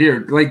got an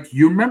idea. Like,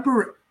 you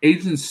remember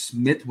Agent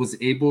Smith was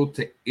able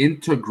to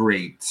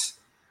integrate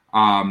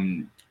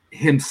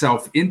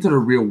himself into the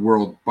real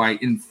world by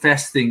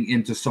infesting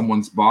into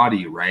someone's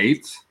body,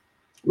 right?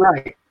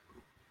 Right.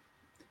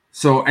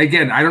 So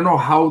again, I don't know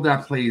how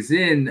that plays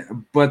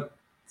in, but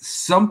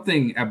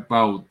something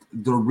about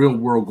the real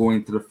world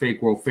going to the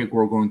fake world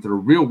going to the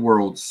real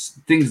world,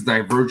 things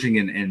diverging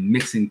and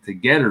mixing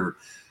together,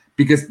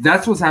 because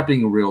that's what's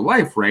happening in real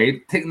life,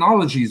 right?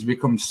 Technology has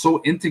become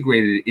so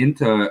integrated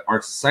into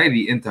our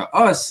society, into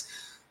us,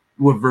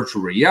 with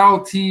virtual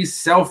reality,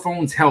 cell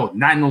phones, hell,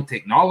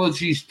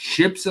 nanotechnologies,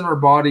 chips in our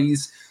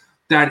bodies,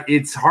 that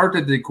it's hard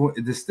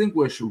to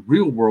distinguish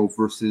real world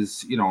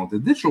versus,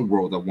 the digital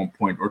world at one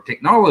point, or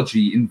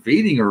technology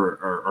invading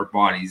our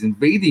bodies,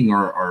 invading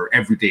our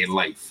everyday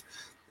life.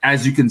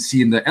 As you can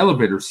see in the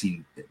elevator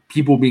scene,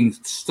 people being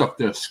stuck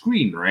to a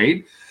screen,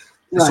 right?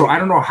 So I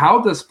don't know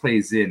how this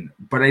plays in,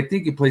 but I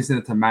think it plays in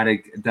a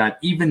thematic that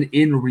even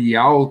in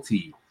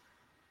reality,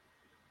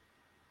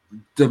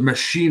 the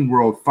machine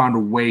world found a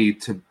way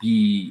to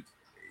be,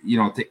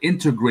 to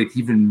integrate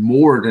even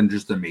more than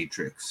just the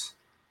Matrix.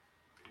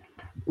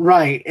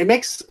 Right. It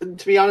makes,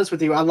 to be honest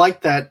with you, I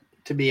like that,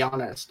 to be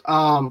honest.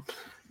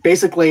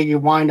 Basically, you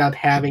wind up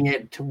having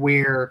it to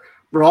where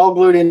we're all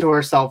glued into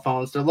our cell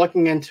phones. They're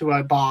looking into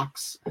a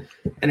box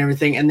and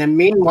everything. And then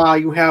meanwhile,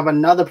 you have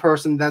another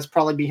person that's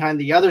probably behind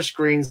the other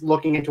screens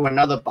looking into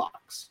another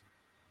box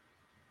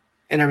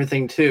and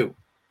everything too,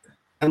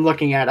 and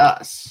looking at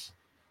us.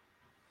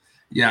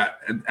 Yeah.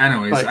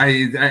 Anyways, but,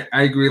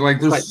 I agree. Like,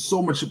 there's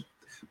so much,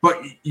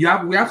 but we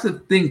have to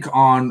think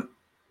on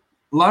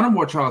Lana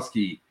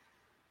Wachowski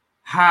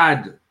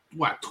had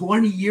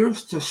 20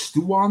 years to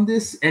stew on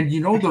this, and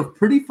they're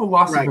pretty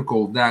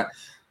philosophical that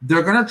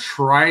they're gonna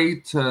try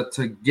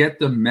to get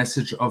the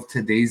message of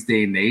today's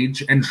day and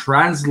age and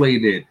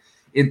translate it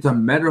into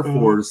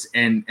metaphors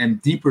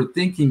and deeper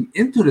thinking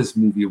into this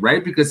movie,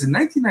 right? Because in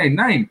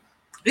 1999,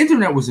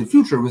 internet was the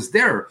future, it was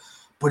there,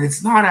 but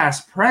it's not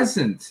as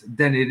present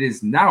than it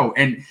is now,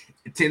 and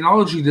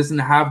technology doesn't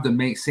have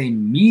the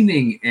same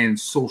meaning and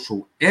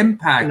social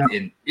impact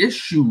and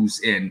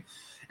issues and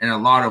a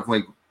lot of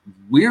like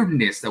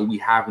weirdness that we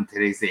have in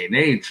today's day and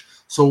age.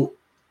 So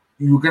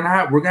we're gonna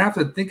have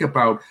to think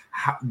about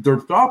their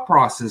thought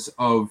process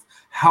of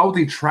how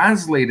they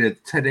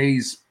translated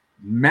today's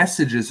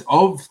messages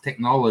of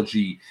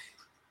technology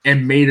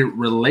and made it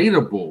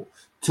relatable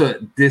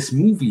to this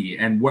movie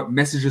and what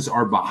messages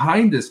are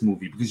behind this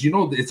movie, because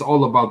it's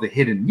all about the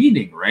hidden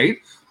meaning, right?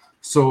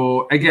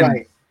 So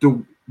again,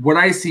 what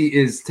I see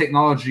is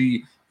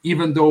technology,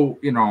 even though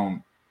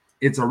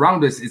it's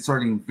around us, it's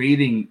starting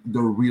invading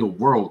the real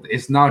world.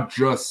 It's not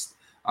just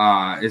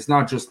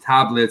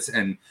tablets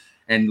and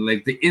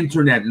like the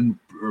internet and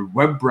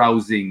web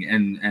browsing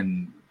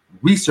and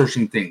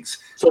researching things.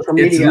 Social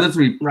media. It's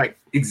literally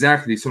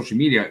exactly social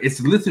media.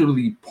 It's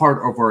literally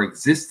part of our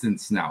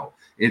existence now.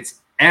 It's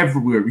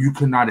everywhere. You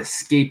cannot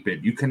escape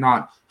it. You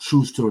cannot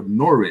choose to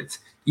ignore it.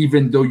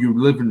 Even though you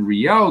live in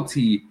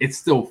reality, it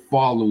still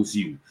follows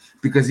you,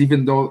 because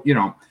even though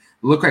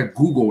look at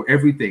Google,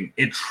 everything,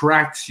 it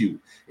tracks you.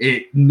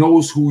 It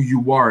knows who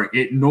you are.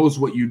 It knows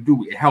what you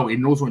do. Hell, it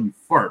knows when you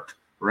fart,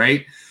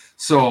 right?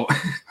 So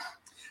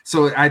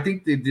I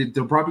think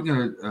they're probably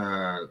going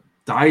to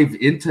dive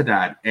into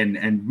that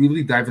and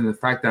really dive into the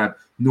fact that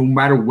no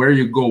matter where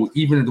you go,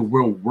 even in the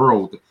real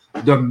world,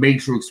 the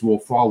Matrix will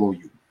follow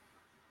you.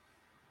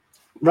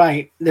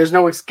 Right. There's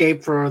no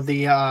escape for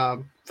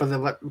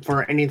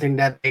for anything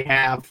that they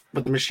have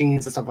with the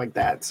machines and stuff like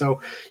that.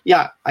 So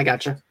yeah, I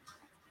gotcha.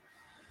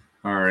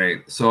 All right.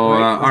 So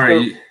all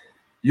right.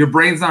 Your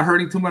brain's not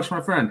hurting too much,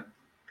 my friend.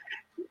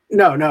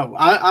 No.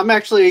 I'm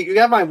actually, you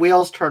got my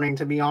wheels turning,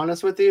 to be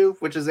honest with you,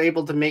 which is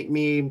able to make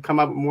me come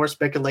up with more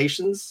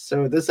speculations.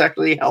 So this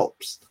actually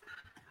helps.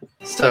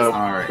 So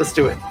all right, let's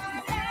do it.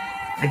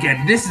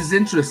 Again, this is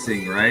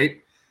interesting,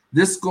 right?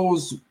 This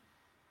goes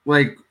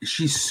like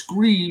she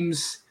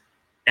screams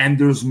and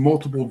there's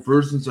multiple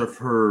versions of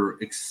her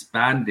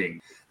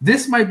expanding.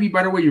 This might be,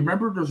 by the way, you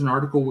remember there's an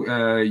article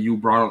you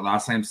brought up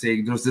last time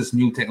saying there's this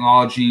new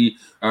technology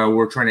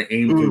we're trying to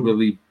aim to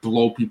really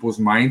blow people's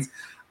minds.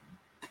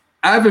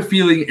 I have a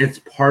feeling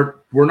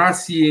we're not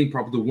seeing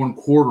probably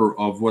 1/4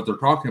 of what they're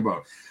talking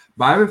about,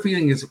 but I have a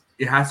feeling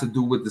it has to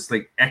do with this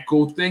like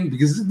echo thing,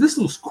 because this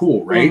looks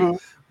cool, right?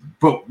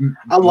 But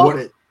I love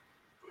it.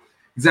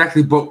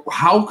 Exactly, but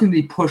how can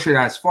they push it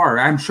as far?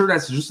 I'm sure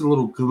that's just a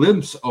little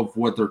glimpse of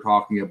what they're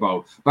talking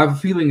about, but I have a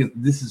feeling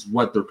this is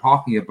what they're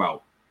talking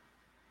about.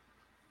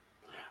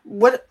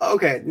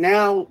 Okay,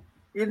 now,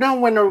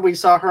 when we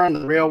saw her in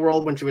the real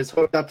world when she was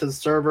hooked up to the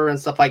server and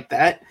stuff like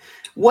that,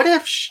 what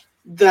if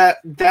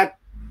that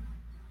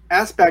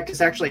aspect is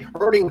actually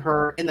hurting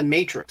her in the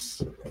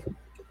Matrix?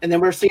 And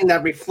then we're seeing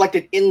that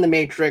reflected in the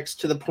Matrix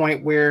to the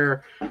point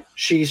where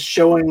she's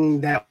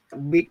showing that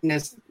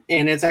weakness,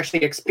 and it's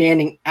actually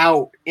expanding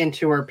out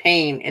into her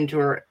pain,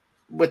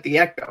 with the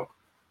echo.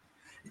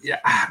 Yeah,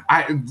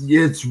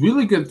 it's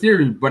really good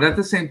theory, but at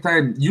the same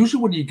time,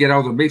 usually when you get out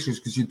of the Matrix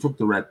because you took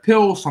the red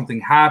pill, something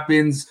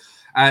happens.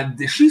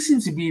 She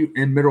seems to be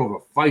in the middle of a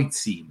fight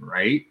scene,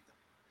 right?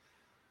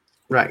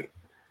 Right.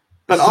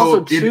 But so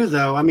also, too,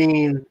 though, I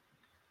mean,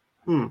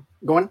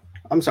 go on.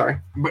 I'm sorry.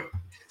 But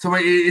so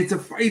it's a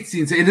fight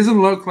scene. So it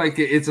doesn't look like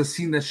it's a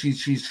scene that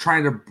she's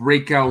trying to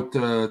break out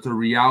to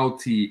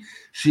reality.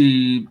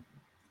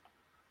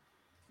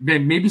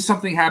 maybe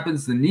something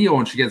happens to Neo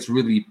and she gets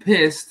really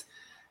pissed,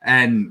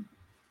 and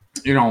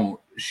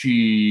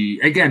she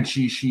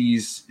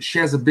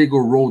has a bigger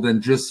role than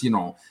just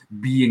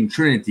being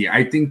Trinity.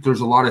 I think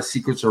there's a lot of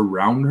secrets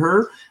around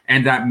her,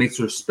 and that makes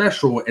her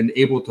special and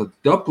able to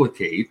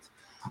duplicate,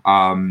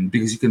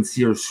 because you can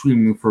see her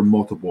screaming from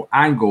multiple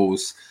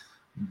angles.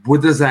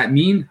 What does that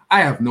mean?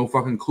 I have no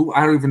fucking clue.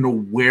 I don't even know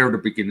where to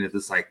begin to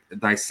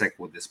dissect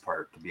with this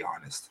part, to be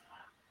honest.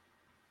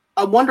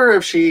 I wonder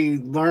if she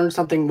learned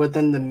something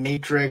within the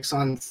Matrix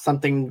on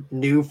something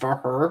new for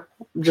her.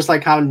 Just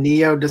like how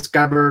Neo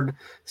discovered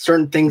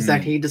certain things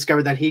that he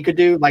discovered that he could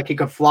do. Like he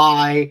could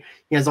fly.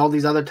 He has all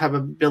these other type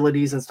of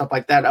abilities and stuff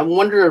like that. I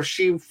wonder if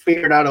she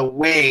figured out a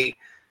way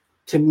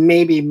to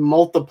maybe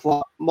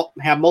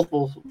have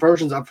multiple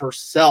versions of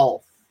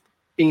herself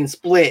being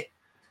split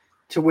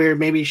to where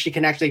maybe she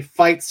can actually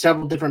fight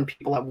several different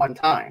people at one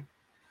time.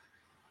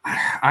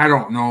 I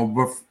don't know,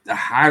 but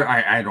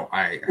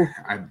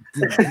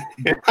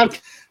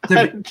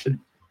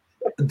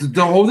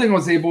the whole thing I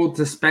was able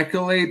to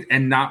speculate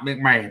and not make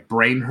my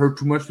brain hurt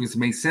too much because it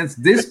makes sense.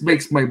 This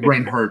makes my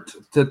brain hurt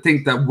to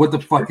think that what the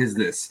fuck is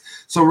this?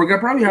 So we're gonna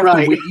probably have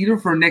to wait either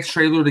for next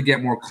trailer to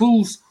get more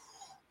clues,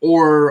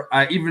 or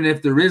even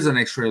if there is a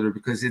next trailer,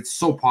 because it's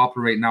so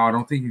popular right now, I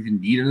don't think you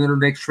can need another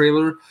next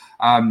trailer.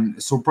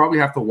 So we'll probably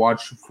have to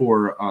watch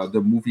for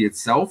the movie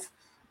itself.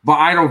 But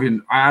I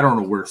don't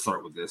know where to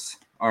start with this.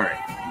 All right.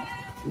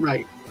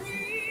 Right.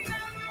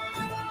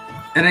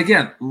 And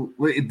again,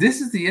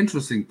 this is the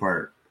interesting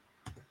part.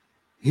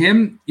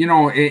 Him,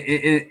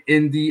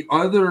 in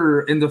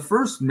the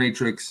first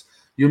Matrix,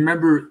 you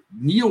remember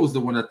Neo's the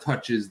one that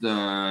touches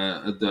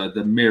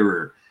the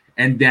mirror,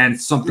 and then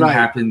something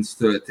happens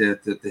to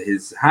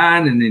his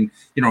hand, and then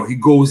he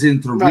goes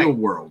into the real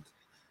world.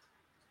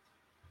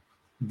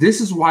 This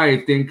is why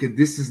I think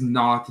this is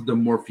not the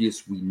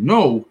Morpheus we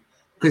know.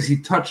 Because he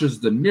touches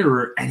the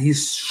mirror and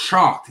he's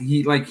shocked.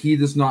 He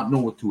does not know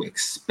what to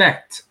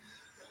expect.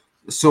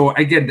 So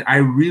again, I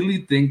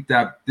really think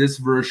that this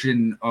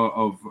version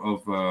of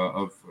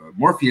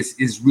Morpheus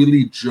is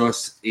really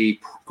just a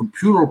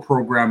computer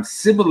program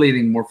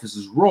simulating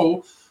Morpheus's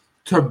role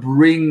to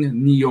bring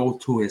Neo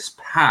to his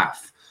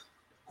path.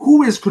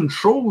 Who is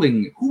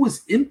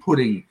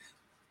inputting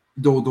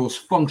those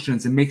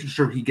functions and making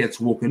sure he gets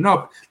woken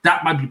up?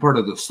 That might be part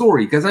of the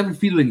story, because I have a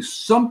feeling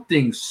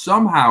something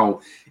somehow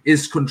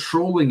is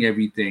controlling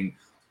everything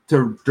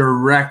to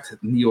direct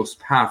Neo's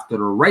path to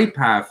the right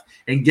path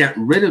and get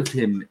rid of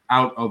him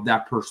out of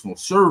that personal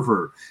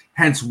server.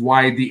 Hence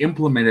why they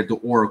implemented the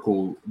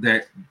Oracle,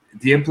 that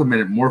they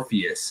implemented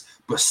Morpheus,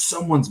 but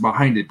someone's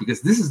behind it,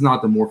 because this is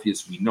not the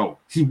Morpheus we know.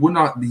 He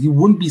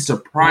wouldn't be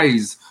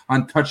surprised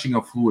on touching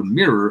a fluid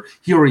mirror.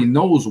 He already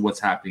knows what's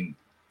happening,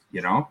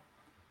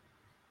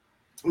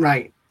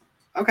 Right.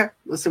 Okay.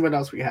 Let's see what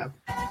else we have.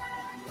 All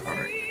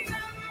right.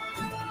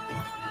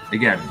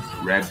 Again,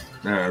 red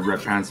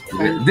pants.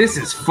 This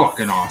is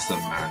fucking awesome,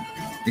 man.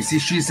 You see,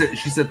 she's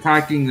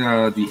attacking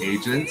the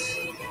agents.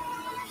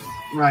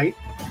 Right.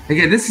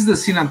 Again, this is the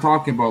scene I'm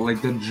talking about,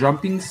 like the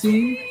jumping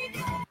scene.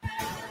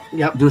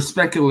 Yep. There's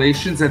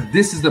speculations that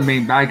this is the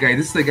main bad guy.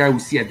 This is the guy we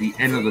see at the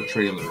end of the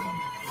trailer.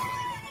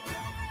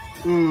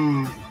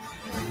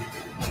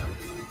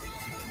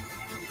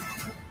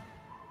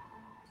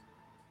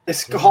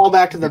 Let's call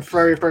back to the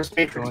very first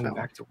Matrix. Going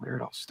back to where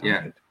it all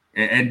started.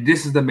 Yeah. And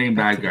this is the main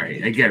bad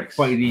guy. Again,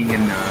 fighting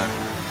in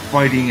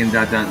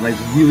that like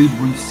really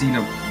brief scene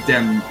of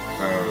them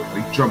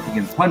like jumping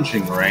and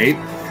punching, right?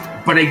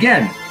 But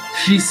again,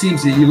 she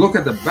seems to, you look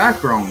at the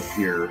background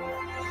here,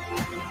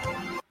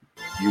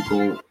 you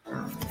go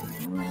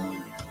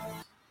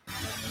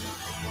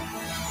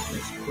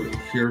let's put it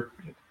here.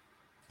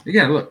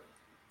 Again, look.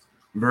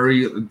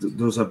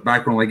 There's a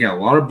background, like, a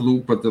lot of blue,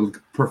 but the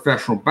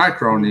professional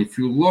background, if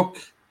you look,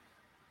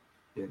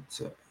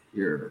 it's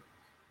here.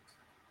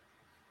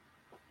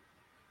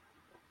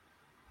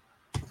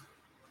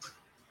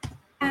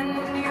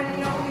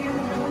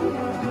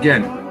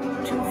 Again,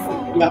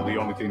 the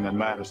only thing that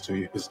matters to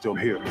you is still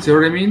here. See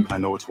what I mean? I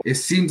know it's. It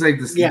seems like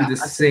the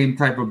same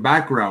type of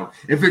background.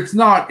 If it's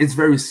not, it's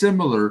very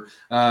similar.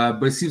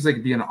 But it seems like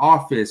it'd be an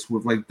office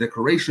with like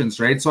decorations,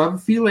 right? So I have a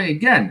feeling,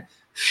 again,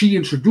 she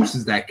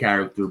introduces that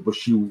character, but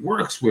she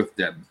works with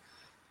them.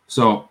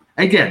 So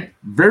again,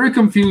 very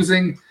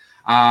confusing.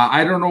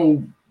 I don't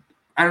know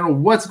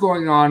what's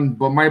going on,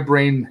 but my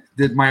brain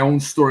did my own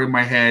story in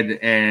my head,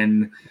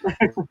 and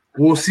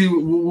we'll see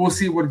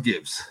what it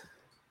gives.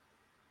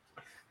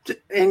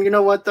 And you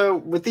know what,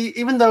 though,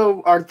 even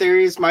though our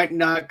theories might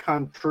not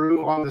come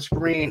true on the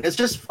screen, it's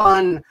just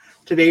fun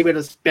to be able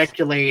to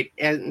speculate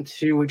and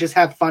to just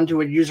have fun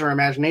to use our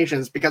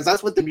imaginations, because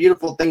that's what the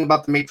beautiful thing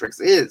about the Matrix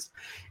is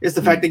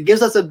the fact that it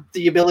gives us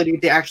the ability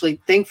to actually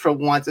think for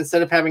once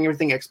instead of having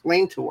everything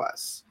explained to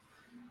us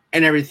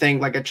and everything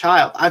like a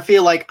child. I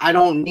feel like I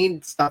don't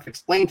need stuff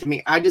explained to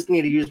me. I just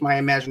need to use my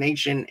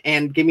imagination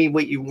and give me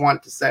what you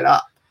want to set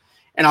up,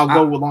 and I'll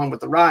go along with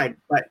the ride.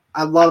 But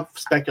I love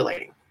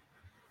speculating.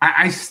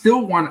 I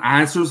still want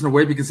answers in a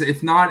way, because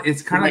if not,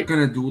 it's kind of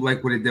going to do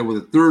like what it did with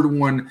the third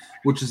one,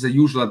 which is a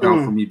usual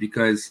letdown for me,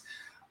 because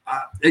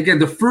again,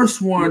 the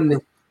first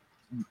one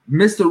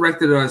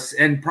misdirected us,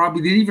 and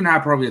probably didn't even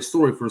have probably a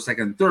story for a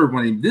second and third.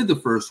 When he did the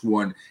first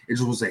one, it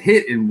just was a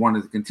hit and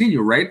wanted to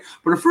continue, right?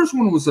 But the first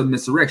one was a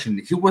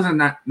misdirection. He wasn't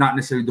not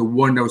necessarily the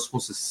one that was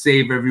supposed to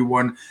save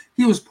everyone.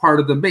 He was part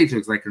of the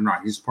Matrix, like or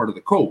not. He's part of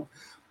the code.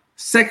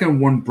 Second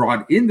one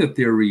brought in the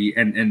theory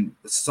and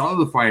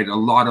solidified a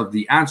lot of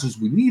the answers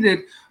we needed,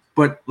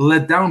 but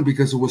let down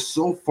because it was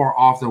so far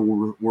off that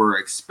we were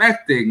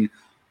expecting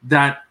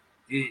that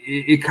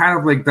it kind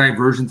of like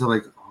diverged into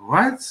like,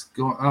 what's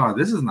going on? Oh,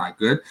 this is not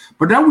good.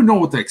 But now we know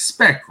what to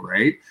expect,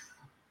 right?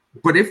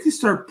 But if they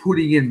start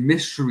putting in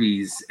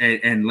mysteries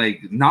and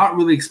like not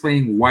really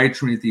explaining why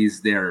Trinity is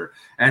there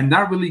and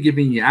not really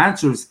giving you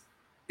answers,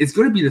 it's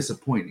going to be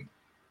disappointing.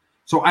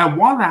 So I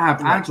want to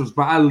have answers,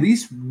 but at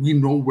least we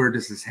know where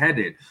this is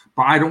headed.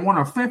 But I don't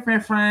want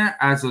to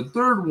as a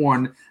third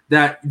one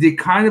that they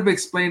kind of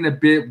explain a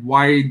bit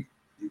why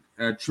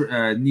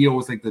Neo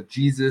is like the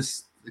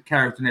Jesus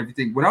character and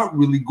everything without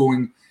really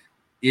going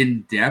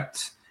in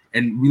depth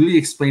and really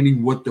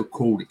explaining what the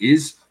code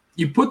is.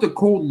 You put the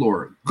code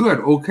lore, good,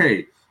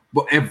 okay,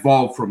 but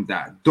evolve from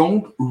that.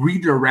 Don't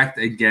redirect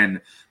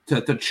again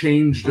to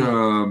change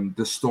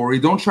the story.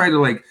 Don't try to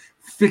like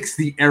fix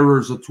the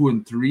errors of 2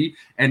 and 3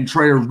 and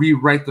try to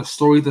rewrite the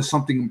story to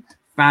something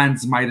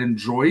fans might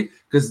enjoy,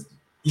 because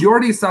you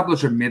already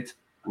established a myth,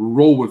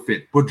 roll with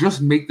it, but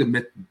just make the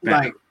myth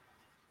better.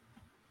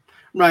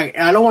 Right.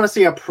 And I don't want to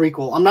see a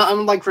prequel.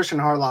 I'm like Christian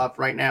Harloff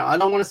right now. I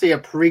don't want to see a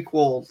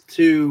prequel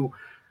to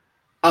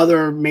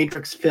other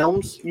Matrix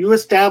films. You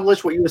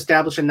established what you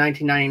established in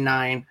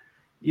 1999.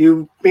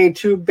 You made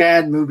 2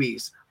 bad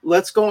movies.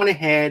 Let's go on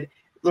ahead,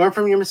 learn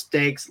from your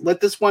mistakes. Let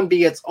this one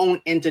be its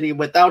own entity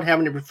without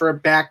having to refer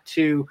back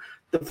to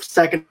the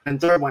second and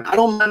third one. I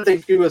don't mind if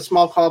they do a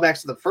small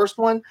callbacks to the first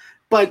one,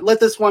 but let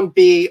this one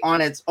be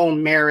on its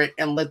own merit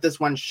and let this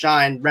one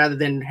shine rather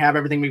than have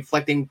everything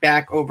reflecting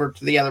back over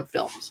to the other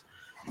films.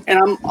 And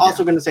I'm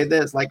also going to say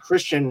this, like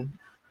Christian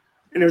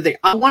and everything.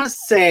 I want to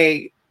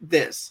say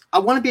this. I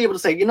want to be able to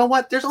say, you know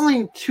what? There's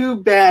only 2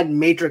 bad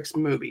Matrix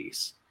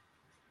movies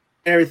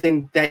and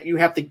everything that you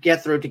have to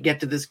get through to get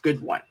to this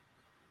good one.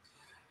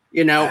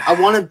 You know, I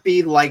want to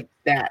be like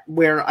that,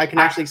 where I can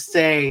actually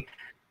say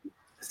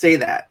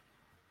that.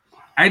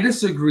 I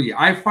disagree.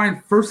 I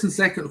find first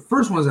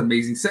one is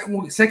amazing.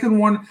 Second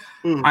one,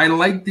 I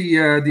like the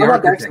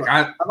architect.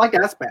 I like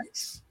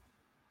aspects.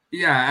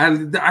 Yeah,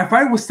 I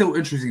find it was still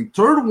interesting.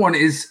 Third one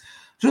is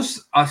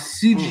just a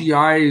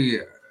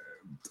CGI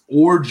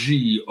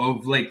orgy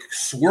of like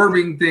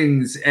swerving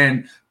things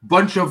and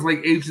bunch of like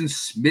Agent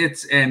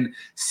Smiths and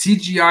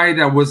CGI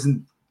that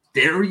wasn't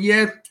there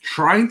yet,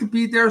 trying to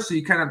be there. So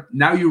you kind of,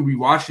 now you're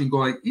rewatching and go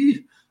like,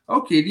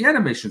 okay, the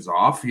animation's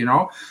off, you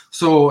know?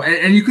 So,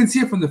 and you can see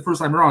it from the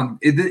first time around.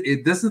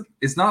 It doesn't,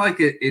 it's not like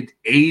it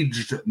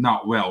aged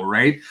not well,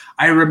 right?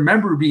 I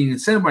remember being in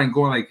cinema and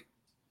going like,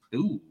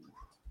 ooh,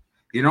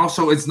 you know?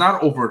 So it's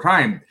not over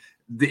time.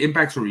 The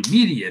impacts are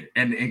immediate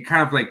and it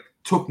kind of like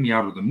took me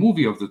out of the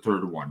movie of the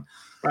third one.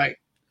 Right.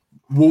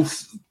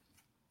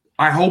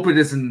 I hope it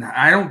isn't,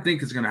 I don't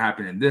think it's going to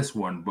happen in this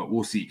one, but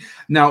we'll see.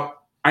 Now,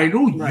 I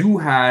know you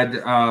had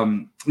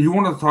you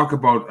want to talk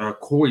about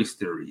Koi's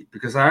theory,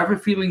 because I have a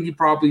feeling he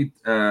probably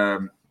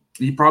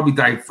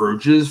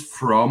diverges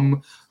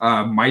from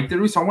my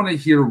theory. So I want to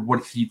hear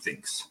what he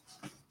thinks.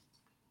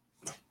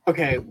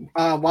 Okay,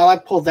 while I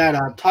pull that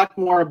up, talk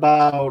more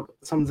about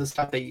some of the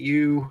stuff that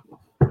you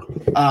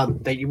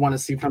want to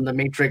see from the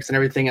Matrix and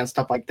everything and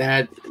stuff like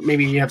that.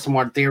 Maybe you have some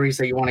more theories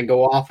that you want to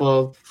go off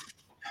of.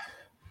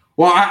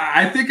 Well,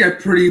 I think I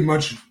pretty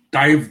much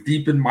dive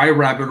deep in my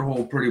rabbit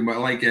hole pretty much.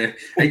 Like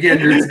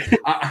again,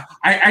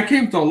 I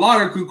came to a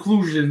lot of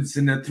conclusions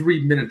in a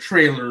 3-minute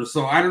trailer,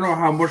 so I don't know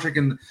how much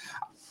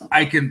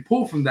I can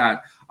pull from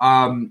that.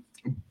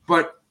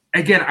 But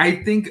again,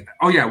 I think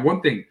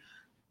one thing,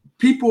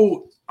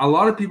 a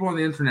lot of people on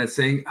the internet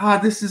saying,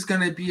 this is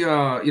gonna be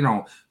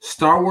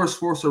Star Wars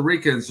Force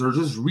Awakens. They're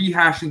just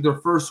rehashing their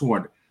first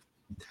one.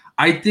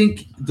 I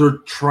think they're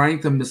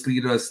trying to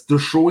mislead us. They're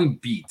showing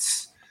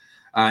beats.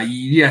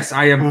 Yes,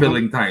 I am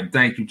filling time.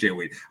 Thank you, Jay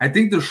Wade. I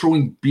think they're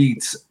showing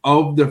beats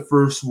of the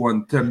first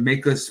one to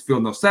make us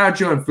feel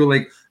nostalgia and feel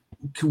like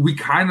we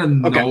kind of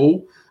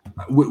know,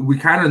 we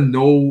kind of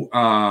know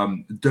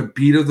the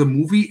beat of the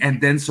movie,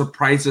 and then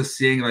surprise us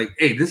saying like,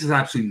 "Hey, this is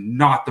actually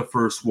not the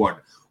first one.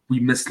 We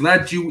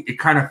misled you. It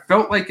kind of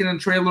felt like in a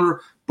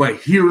trailer, but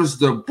here's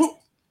the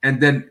book,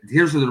 and then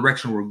here's the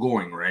direction we're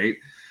going." Right.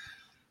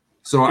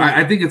 So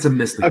I think it's a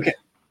mislead. Okay.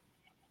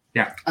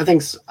 Yeah, I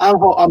think so. I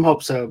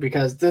hope so,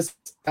 because that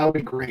would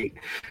be great.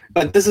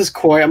 But this is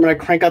Koi. I'm going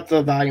to crank up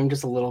the volume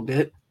just a little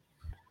bit,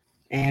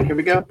 and here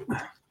we go.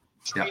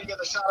 Yeah. We get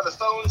a shot of the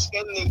phones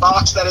in the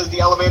box that is the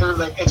elevator.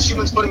 It's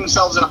humans putting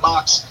themselves in a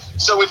box.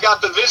 So we've got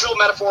the visual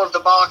metaphor of the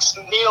box,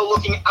 Neo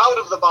looking out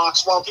of the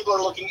box while people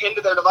are looking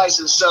into their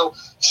devices. So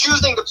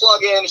choosing to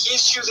plug in,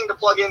 he's choosing to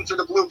plug in through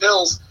the blue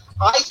pills.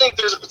 I think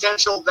there's a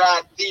potential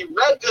that the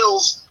red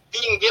pills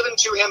being given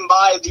to him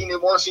by the new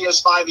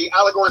Morpheus, by the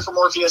allegory for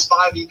Morpheus,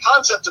 by the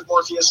concept of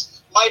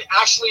Morpheus, might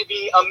actually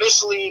be a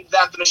mislead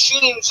that the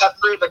machines have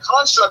created a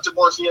construct of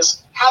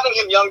Morpheus, having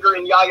him younger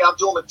in Yahya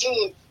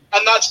Abdul-Mateen,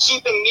 and that's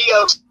keeping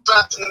Neo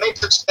trapped in the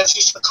Matrix as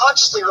he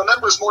subconsciously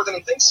remembers more than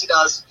he thinks he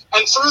does.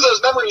 And through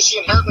those memories, he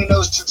inherently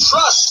knows to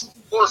trust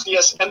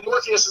Morpheus, and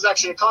Morpheus is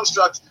actually a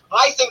construct.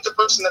 I think the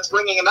person that's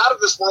bringing him out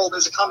of this world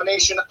is a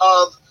combination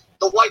of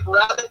the White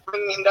Rabbit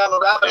bringing him down the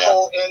rabbit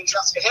hole in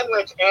Jessica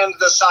Henwick and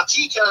the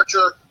Sati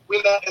character we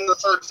met in the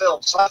third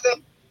film. So I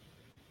think...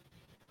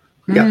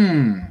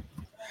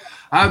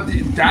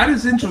 that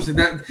is interesting.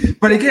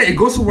 But again, it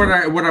goes to what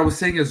I was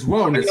saying as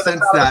well, in the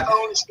sense that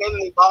in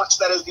the box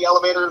that is the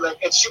elevator, that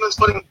it's humans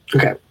putting.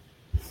 Okay.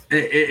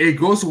 It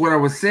goes to what I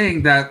was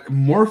saying, that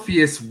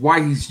Morpheus,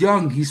 while he's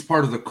young, he's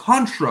part of the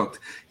construct.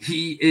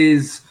 He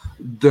is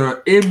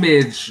the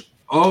image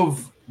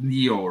of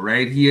Neo,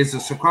 right? He is a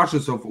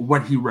subconscious of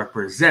what he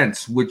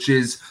represents, which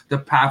is the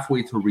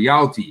pathway to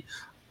reality.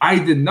 I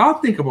did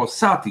not think about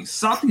Sati.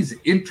 Sati's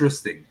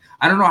interesting.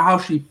 I don't know how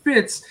she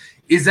fits.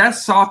 Is that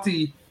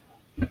Sati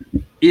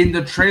in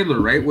the trailer,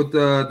 right? With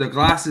the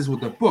glasses with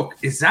the book.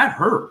 Is that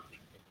her?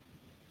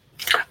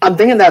 I'm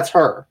thinking that's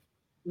her.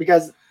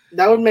 Because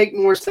that would make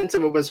more sense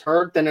if it was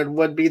her than it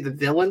would be the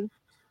villain.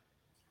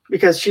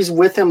 Because she's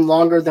with him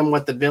longer than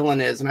what the villain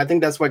is. And I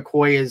think that's what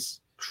Coy is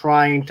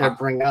trying to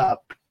bring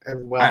up as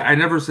well. I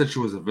never said she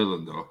was a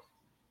villain, though.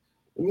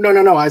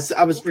 No.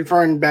 I was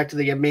referring back to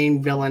the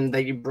main villain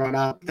that you brought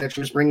up, that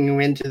she was bringing you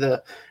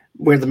into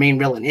where the main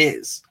villain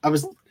is. I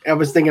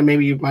was thinking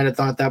maybe you might have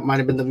thought that might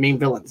have been the main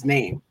villain's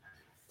name.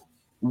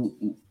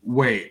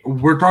 Wait,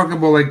 we're talking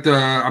about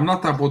I'm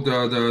not talking about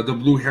the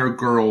blue hair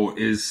girl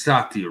is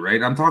Sati,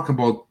 right? I'm talking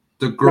about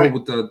the girl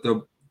with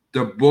the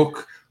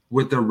book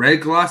with the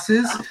red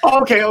glasses.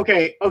 Okay.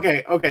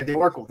 The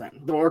Oracle then,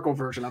 the Oracle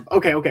version of.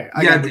 Okay.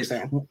 I get what you're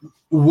saying.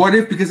 What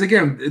if, because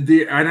again,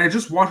 and I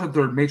just watched the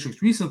third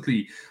Matrix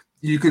recently,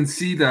 you can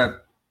see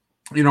that,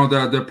 you know,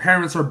 the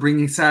parents are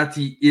bringing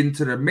Sati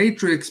into the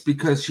Matrix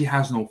because she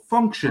has no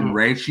function,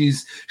 right?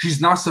 She's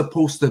not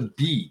supposed to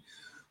be,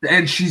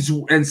 and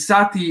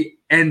Sati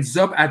ends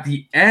up at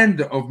the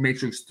end of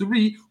Matrix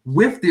 3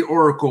 with the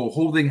Oracle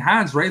holding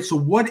hands, right? So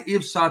what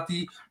if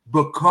Sati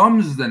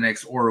becomes the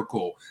next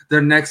Oracle?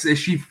 If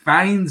she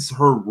finds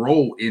her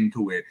role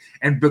into it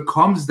and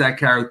becomes that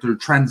character,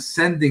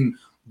 transcending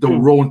the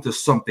role into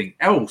something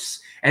else,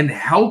 and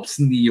helps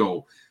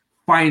Neo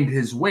find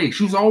his way.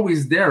 She was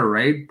always there,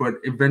 right? But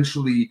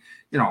eventually,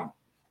 you know,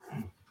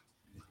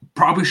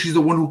 probably she's the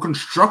one who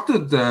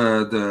constructed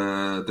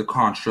the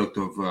construct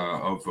of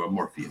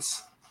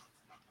Morpheus.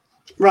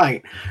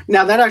 Right.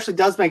 Now that actually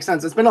does make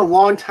sense. It's been a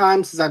long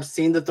time since I've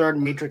seen the third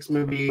Matrix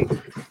movie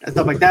and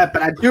stuff like that,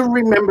 but I do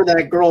remember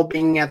that girl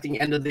being at the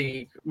end of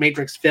the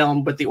Matrix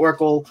film with the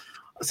Oracle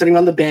sitting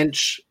on the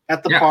bench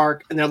at the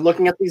park, and they're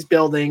looking at these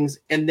buildings,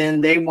 and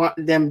then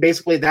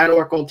basically that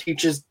Oracle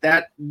teaches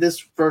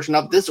this version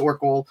of this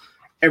Oracle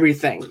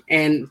everything,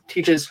 and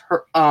teaches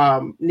her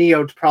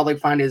Neo to probably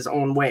find his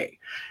own way.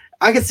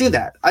 I can see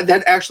that.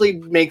 That actually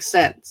makes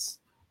sense.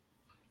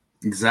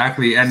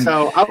 Exactly, and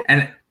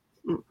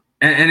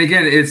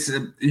again, it's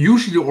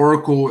usually the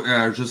Oracle,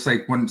 just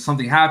like when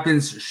something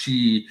happens,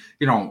 she,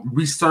 you know,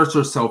 restarts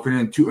herself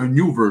into a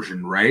new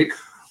version, right?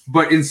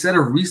 But instead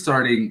of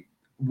restarting,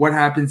 what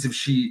happens if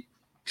she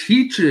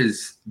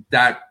teaches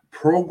that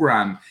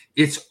program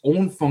its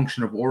own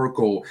function of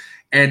Oracle,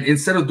 and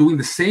instead of doing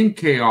the same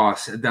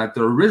chaos that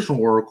the original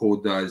Oracle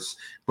does,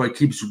 but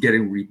keeps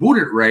getting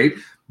rebooted, right,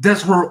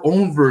 does her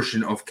own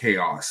version of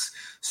chaos.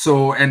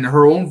 So, and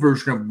her own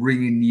version of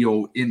bringing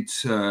Neo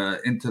into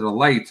the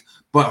light,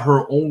 but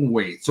her own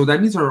way. So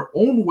that means her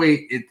own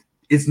way,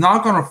 it's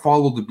not going to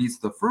follow the beats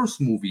of the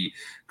first movie,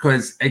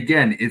 because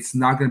again, it's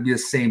not going to be the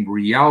same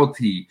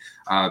reality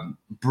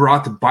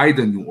brought by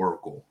the new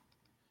Oracle.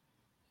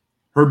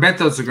 Her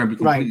methods are going to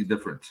be completely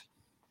different.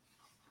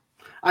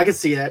 I can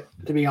see it,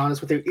 to be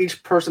honest with you.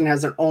 Each person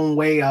has their own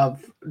way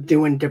of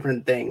doing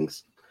different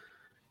things.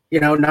 You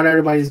know, not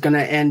everybody's going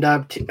to end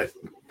up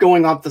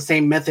going off the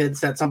same methods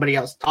that somebody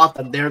else taught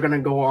them. They're going to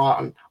go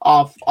on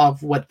off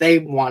of what they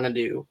want to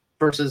do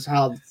versus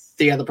how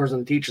the other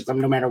person teaches them,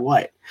 no matter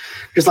what.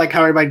 Just like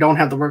how everybody don't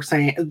have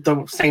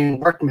the same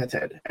work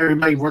method.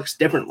 Everybody works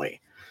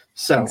differently.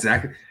 So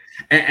exactly.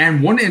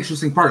 And one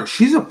interesting part,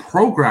 she's a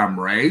program,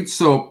 right?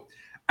 So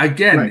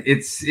again,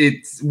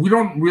 it's we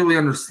don't really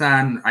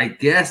understand, I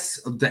guess,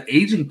 the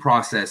aging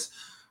process.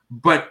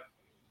 But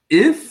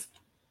if,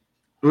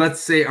 let's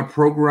say, a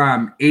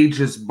program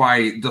ages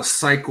by the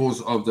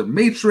cycles of the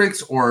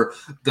Matrix or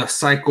the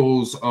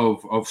cycles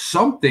of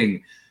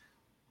something,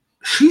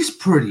 she's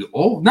pretty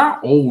old.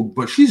 Not old,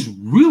 but she's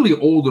really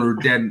older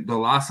than the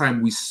last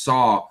time we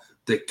saw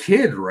the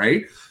kid,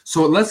 right?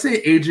 So let's say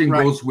aging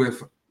goes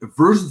with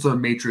versions of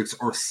Matrix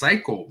or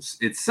cycles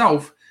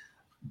itself.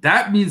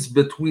 That means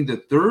between the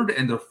third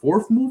and the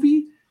fourth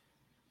movie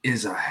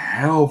is a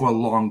hell of a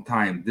long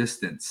time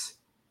distance.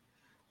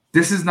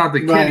 This is not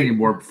the kid Right.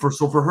 anymore.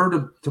 For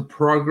her to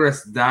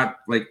progress that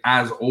like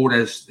as old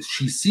as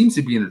she seems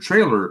to be in the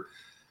trailer,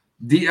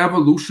 the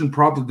evolution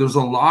probably there's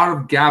a lot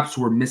of gaps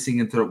we're missing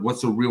into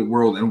what's the real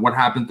world and what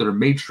happened to the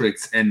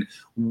Matrix and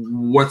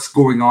what's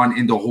going on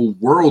in the whole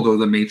world of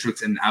the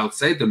Matrix and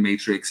outside the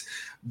Matrix,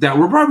 that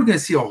we're probably going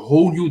to see a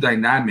whole new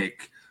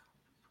dynamic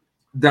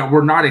that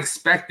we're not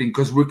expecting,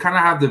 because we kind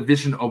of have the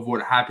vision of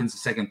what happens in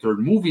the second, third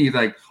movie,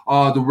 like,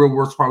 oh, the real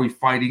world's probably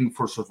fighting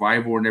for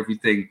survival and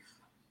everything.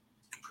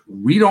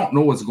 We don't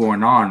know what's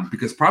going on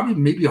because probably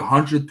maybe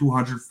 100,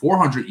 200,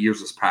 400 years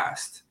has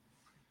passed.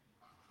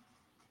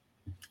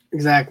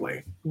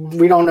 Exactly.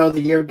 We don't know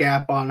the year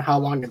gap on how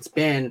long it's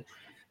been.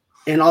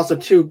 And also,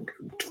 too,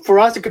 for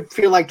us, it could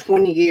feel like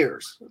 20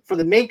 years. For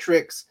the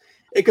Matrix,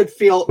 it could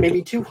feel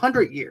maybe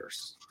 200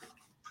 years.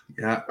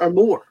 Yeah. Or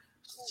more.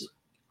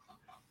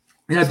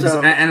 Yeah,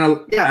 So,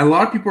 a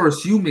lot of people are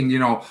assuming,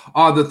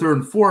 the third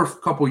and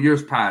fourth couple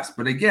years passed.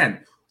 But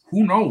again,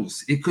 who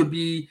knows? It could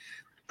be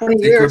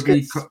 20 years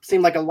could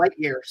seem like a light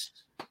years.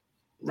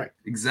 Right.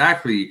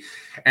 Exactly.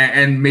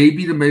 And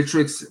maybe the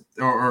Matrix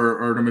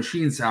or the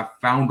machines have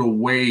found a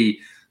way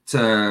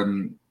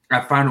to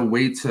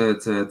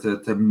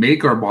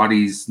make our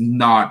bodies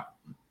not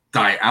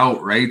die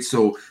out, right?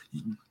 So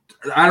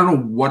I don't know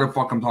what the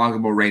fuck I'm talking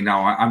about right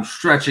now. I'm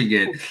stretching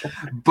it.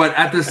 But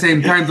at the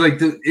same time, like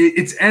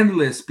it's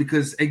endless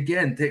because,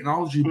 again,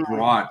 technology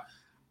brought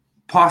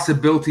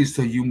possibilities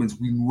to humans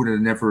we would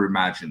have never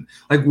imagined.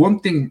 Like one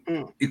thing,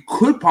 it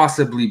could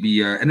possibly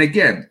be, and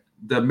again,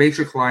 the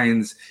Matrix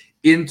lines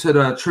into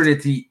the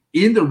Trinity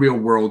in the real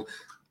world.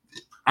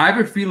 I have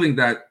a feeling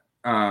that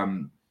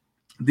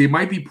they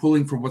might be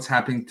pulling from what's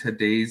happening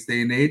today's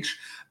day and age,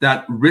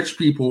 that rich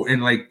people,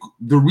 and like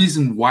the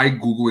reason why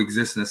Google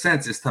exists in a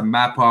sense is to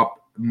map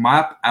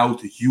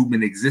out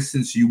human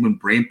existence, human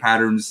brain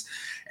patterns,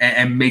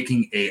 and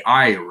making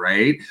AI,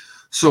 right?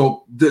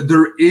 So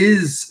there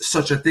is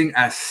such a thing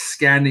as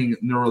scanning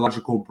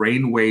neurological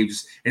brain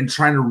waves and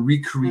trying to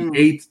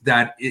recreate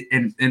that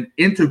and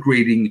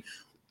integrating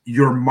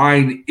your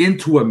mind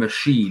into a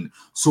machine.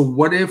 So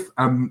what if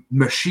a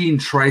machine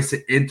tries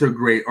to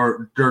integrate,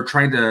 or they're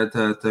trying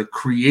to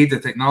create the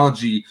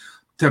technology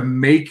to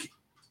make,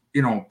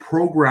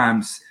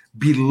 programs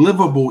be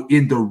livable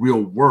in the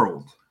real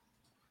world?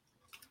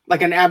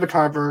 Like an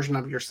avatar version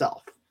of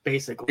yourself.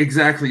 Basically.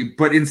 Exactly.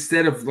 But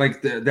instead of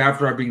like the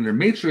avatar being the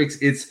Matrix,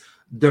 it's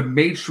the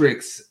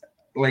Matrix,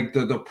 like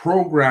the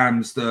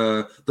programs,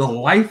 the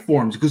life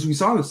forms, because we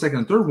saw the second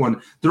and third one,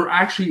 they're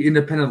actually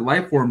independent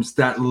life forms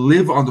that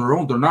live on their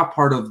own. They're not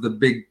part of the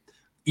big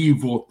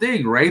evil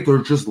thing, right? They're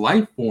just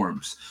life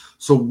forms.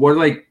 So what,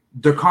 like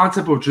the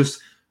concept of just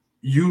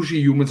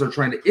usually humans are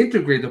trying to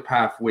integrate the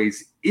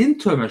pathways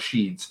into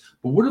machines.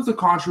 But what if the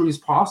contrary is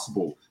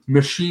possible?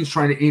 Machines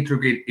trying to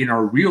integrate in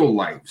our real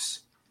lives.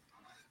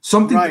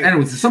 Something, right.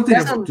 Anyways, it's something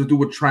to do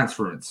with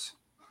transference.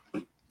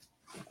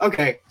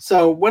 Okay,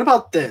 so what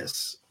about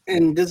this?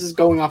 And this is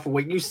going off of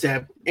what you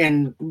said,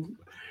 and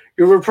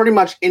you were pretty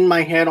much in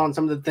my head on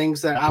some of the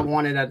things that I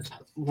wanted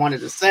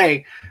to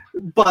say.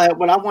 But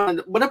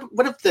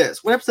what if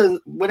this? What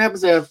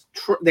happens if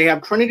they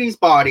have Trinity's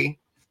body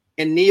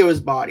and Neo's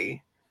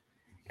body,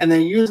 and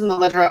then using the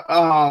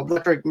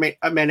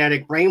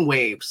electromagnetic brain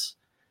waves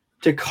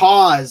to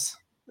cause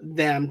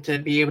them to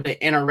be able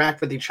to interact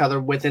with each other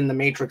within the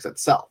Matrix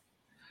itself?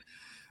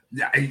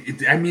 Yeah,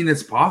 I mean,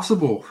 it's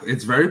possible.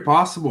 It's very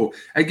possible.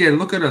 Again,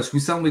 look at us. We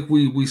sound like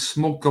we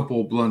smoked a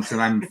couple of blunts,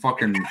 and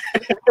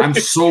I'm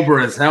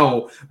sober as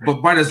hell,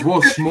 but might as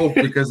well smoke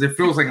because it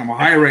feels like I'm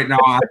high right now.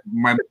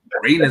 My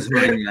brain is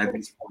hurting at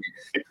this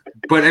point.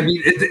 But I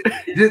mean,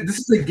 this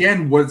is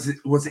again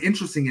what's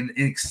interesting and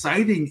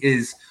exciting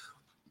is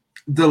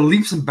the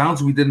leaps and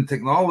bounds we did in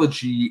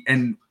technology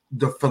and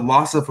the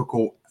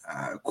philosophical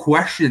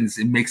questions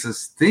it makes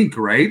us think,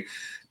 right?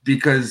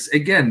 Because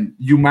again,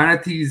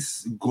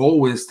 humanity's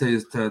goal is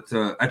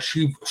to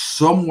achieve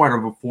somewhat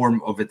of a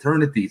form of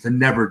eternity, to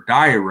never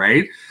die,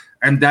 right?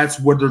 And that's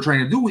what they're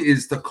trying to do,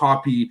 is to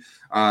copy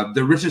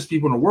the richest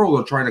people in the world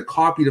are trying to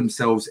copy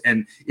themselves,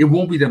 and it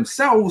won't be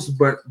themselves,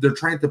 but they're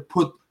trying to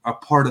put a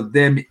part of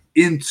them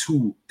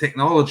into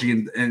technology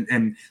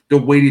and the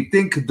way they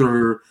think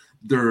their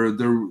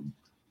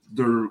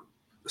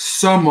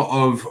sum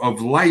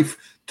of life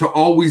to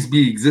always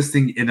be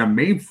existing in a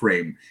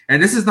mainframe.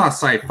 And this is not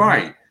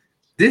sci-fi.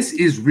 This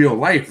is real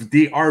life.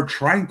 They are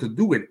trying to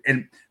do it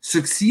and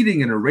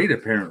succeeding in a rate,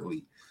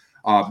 apparently.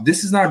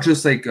 This is not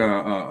just like,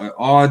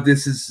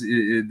 this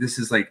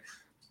is like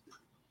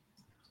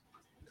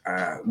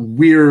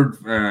weird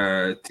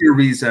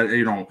theories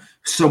that,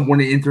 someone on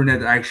the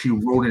internet actually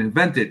wrote and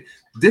invented.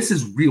 This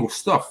is real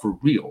stuff for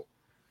real.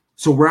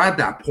 So we're at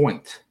that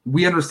point.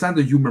 We understand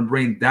the human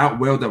brain that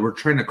well that we're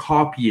trying to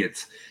copy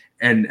it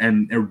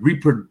and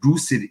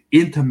reproduce it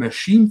into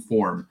machine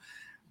form.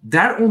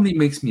 That only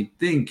makes me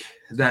think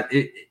that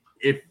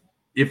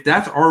if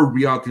that's our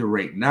reality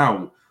right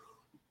now,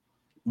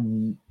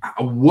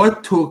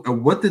 what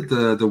did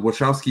the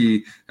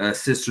Wachowski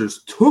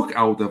sisters took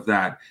out of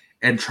that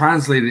and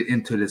translated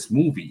into this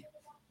movie?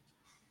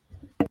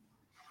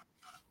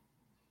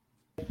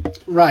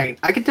 Right.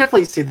 I could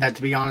definitely see that,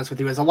 to be honest with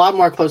you. It's a lot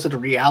more closer to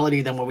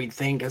reality than what we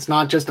think. It's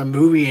not just a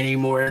movie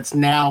anymore. It's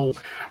now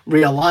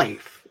real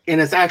life. And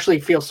it actually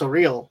feels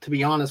surreal, to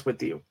be honest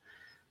with you.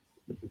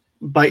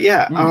 But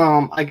yeah,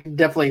 I can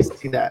definitely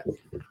see that.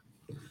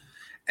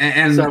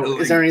 And so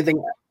is there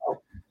anything?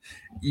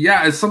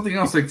 Yeah, it's something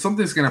else. Like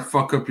something's going to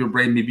fuck up your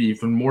brain maybe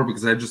even more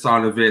because I just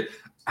thought of it.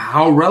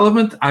 How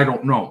relevant? I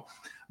don't know.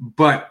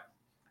 But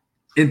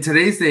in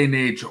today's day and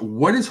age,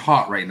 what is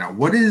hot right now?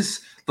 What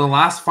is the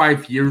last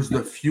 5 years,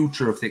 the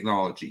future of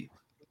technology?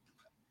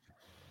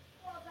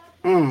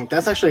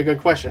 That's actually a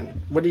good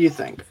question. What do you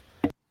think?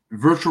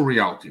 Virtual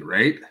reality,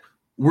 right?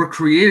 We're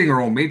creating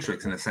our own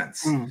matrix in a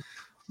sense.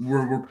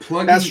 We're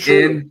plugging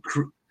in.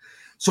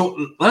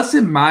 So let's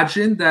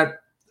imagine that.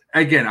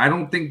 Again, I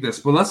don't think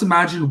this, but let's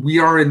imagine we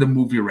are in the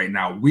movie right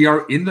now. We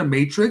are in the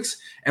Matrix,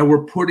 and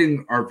we're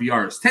putting our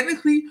VRs.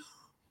 Technically,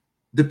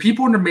 the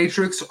people in the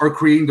Matrix are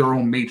creating their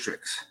own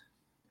Matrix.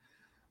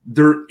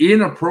 They're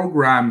in a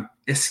program,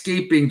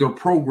 escaping their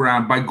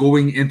program by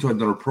going into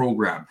another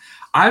program.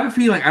 I have a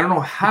feeling, I don't know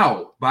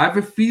how, but I have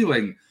a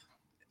feeling,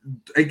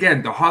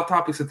 again, the hot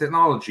topics of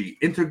technology,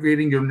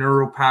 integrating your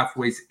neural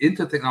pathways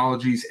into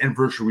technologies and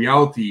virtual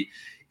reality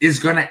is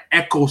going to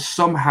echo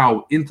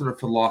somehow into the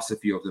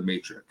philosophy of the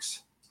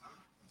Matrix.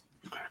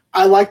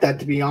 I like that,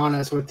 to be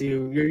honest with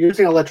you. You're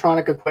using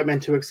electronic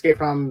equipment to escape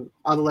from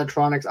other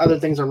electronics, other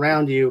things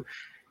around you,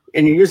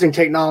 and you're using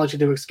technology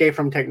to escape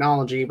from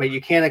technology, but you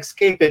can't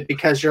escape it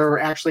because you're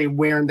actually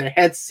wearing the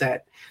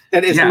headset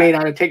that is made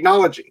out of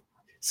technology.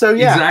 So,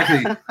 yeah.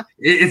 Exactly.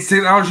 It's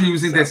technology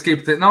using to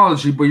escape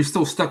technology, but you're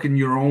still stuck in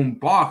your own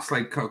box,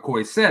 like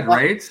Koi said,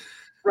 right?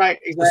 Right,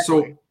 exactly.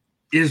 So,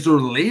 is there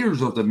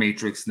layers of the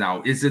Matrix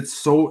now? Is it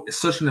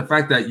such an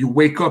effect that you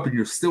wake up and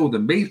you're still the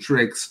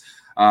Matrix?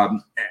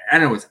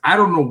 Anyways, I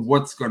don't know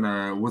what's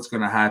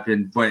gonna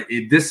happen, but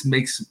this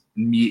makes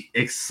me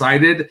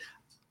excited.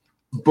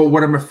 But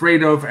what I'm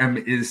afraid of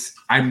is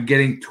I'm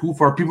getting too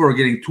far. People are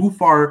getting too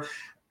far,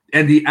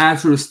 and the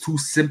answer is too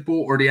simple,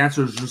 or the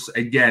answer is just,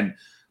 again,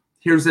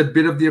 here's a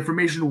bit of the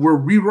information. We're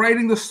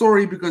rewriting the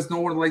story because no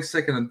one likes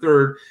second and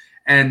third,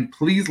 and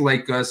please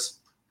like us.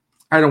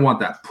 I don't want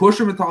that. Push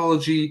the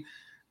mythology,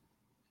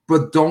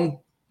 but don't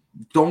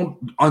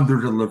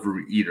under-deliver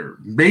either.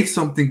 Make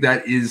something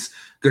that is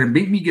going to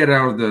make me get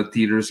out of the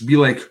theaters, be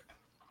like,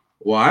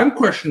 well, I'm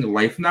questioning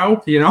life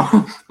now,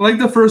 like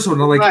the first one.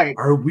 I'm like,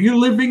 Are we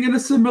living in a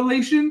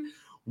simulation?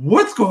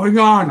 What's going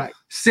on? Right.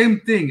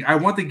 Same thing. I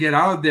want to get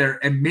out of there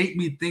and make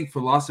me think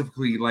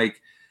philosophically, like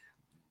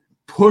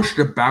push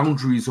the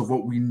boundaries of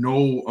what we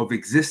know of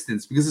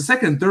existence. Because the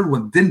second and third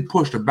one didn't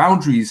push the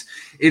boundaries.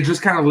 It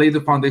just kind of laid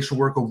the foundation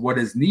work of what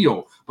is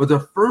Neo. But the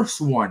first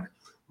one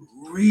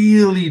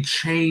really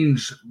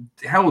changed.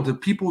 Hell,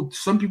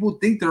 some people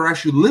think they're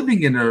actually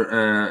living in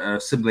a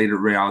simulated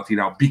reality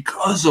now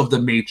because of the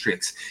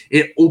Matrix.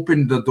 It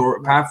opened the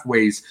door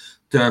pathways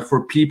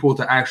for people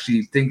to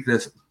actually think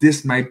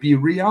this might be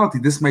reality.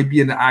 This might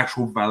be an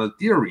actual valid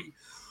theory.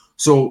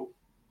 So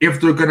if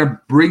they're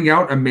gonna bring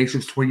out a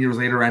Matrix 20 years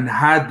later and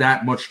had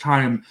that much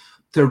time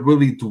to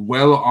really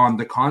dwell on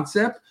the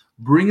concept,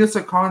 bring us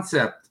a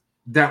concept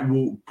that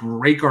will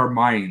break our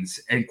minds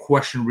and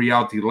question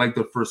reality like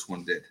the first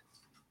one did.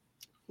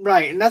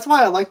 Right, and that's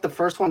why I like the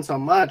first one so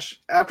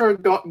much. After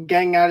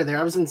getting out of there,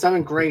 I was in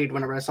 7th grade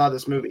whenever I saw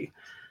this movie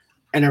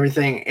and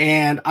everything.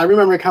 And I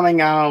remember coming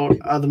out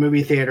of the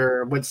movie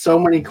theater with so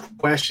many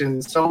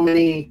questions, so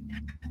many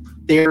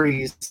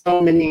theories, so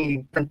many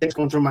different things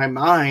going through my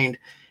mind.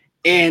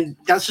 And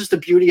that's just the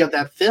beauty of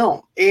that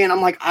film. And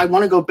I'm like, I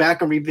want to go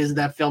back and revisit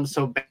that film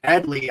so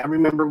badly. I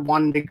remember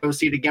wanting to go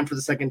see it again for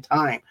the second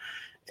time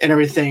and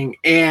everything.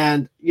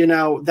 And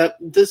that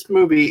this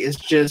movie is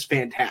just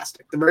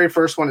fantastic. The very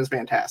first one is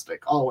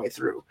fantastic all the way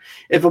through.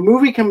 If a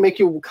movie can make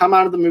you come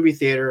out of the movie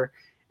theater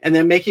and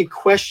then make you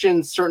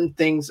question certain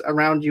things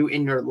around you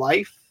in your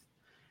life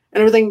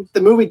and everything,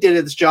 the movie did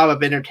its job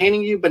of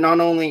entertaining you, but not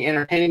only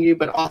entertaining you,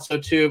 but also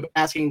to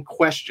asking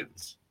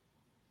questions.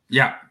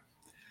 Yeah.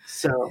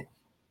 So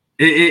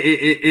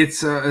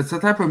it's a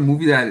type of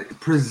movie that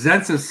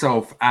presents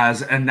itself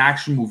as an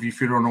action movie if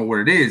you don't know what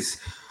it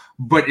is,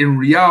 but in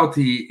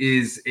reality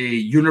is a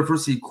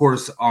university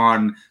course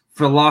on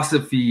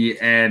philosophy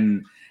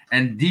and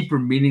deeper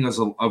meanings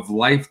of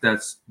life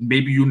that's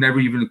maybe you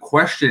never even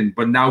questioned,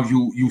 but now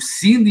you've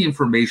seen the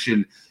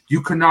information,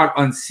 you cannot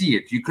unsee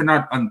it, you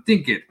cannot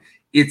unthink it.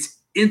 It's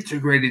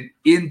integrated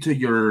into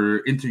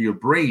your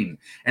brain.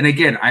 And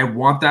again, I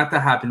want that to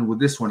happen with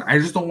this one. I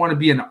just don't want to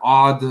be an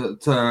odd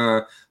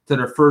to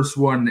the first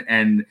one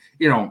and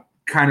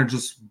kind of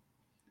just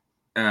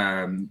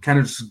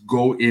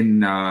go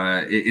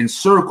in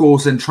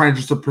circles and trying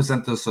just to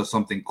present us as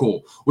something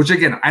cool, which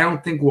again I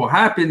don't think will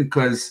happen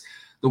because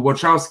the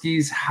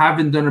Wachowskis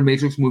haven't done a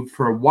Matrix movie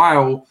for a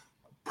while,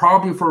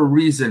 probably for a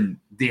reason.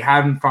 They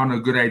haven't found a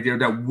good idea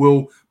that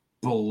will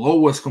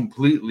blow us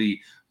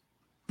completely,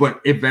 but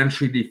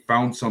eventually they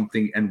found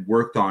something and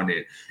worked on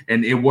it.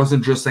 And it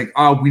wasn't just like,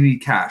 we need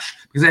cash.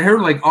 Because I heard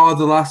like,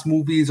 the last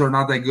movies are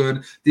not that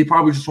good. They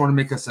probably just want to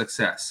make a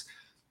success.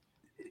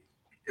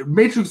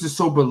 Matrix is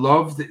so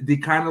beloved, they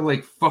kind of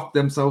like fuck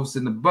themselves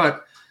in the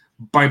butt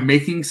by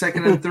making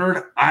second and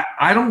third.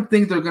 I don't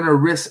think they're gonna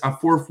risk a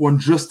fourth one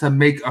just to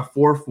make a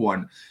fourth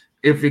one.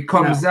 If it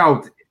comes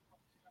out,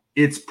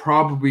 it's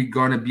probably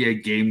gonna be a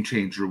game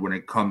changer when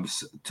it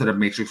comes to the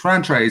Matrix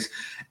franchise,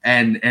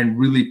 and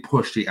really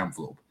push the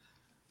envelope.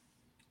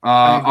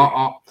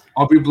 I'll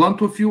be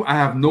blunt with you. I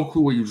have no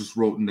clue what you just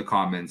wrote in the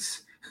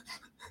comments.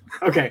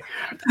 Okay,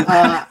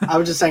 I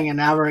was just saying an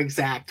hour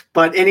exact,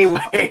 but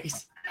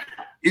anyways.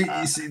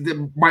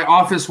 My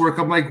office work,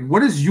 I'm like,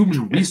 what is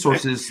human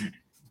resources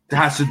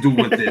has to do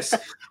with this?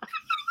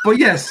 But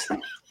yes,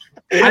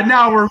 an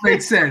hour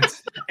makes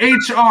sense.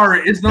 HR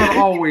is not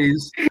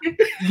always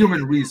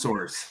human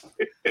resource.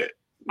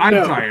 I'm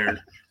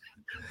tired.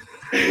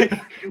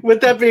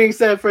 With that being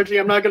said, Frenchie,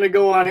 I'm not going to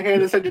go on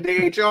ahead and send you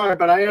to HR,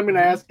 but I am going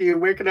to ask you,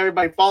 where can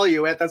everybody follow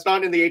you at? That's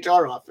not in the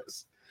HR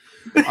office.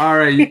 All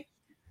right.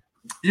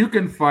 You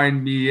can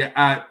find me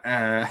at,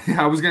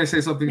 I was going to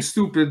say something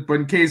stupid, but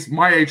in case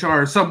my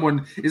HR,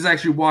 someone is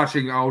actually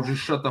watching, I'll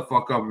just shut the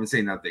fuck up and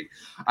say nothing.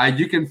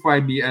 You can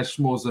find me at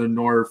Schmoza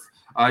North.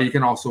 You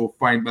can also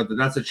find, but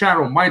that's a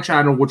channel, my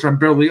channel, which I'm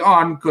barely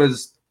on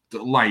because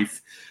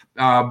life.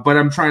 But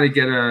I'm trying to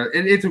get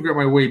and integrate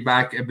my way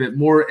back a bit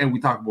more. And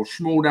we talk about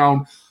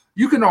Schmodown.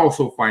 You can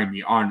also find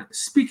me on,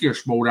 speaking of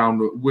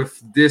Schmodown,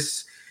 with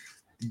this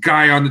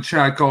guy on the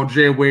chat called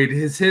Jay Wade.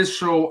 His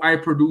show, I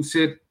produce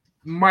it.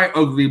 My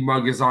ugly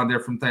mug is on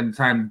there from time to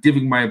time,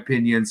 giving my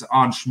opinions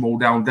on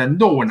Schmodown that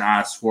no one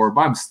asked for,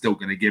 but I'm still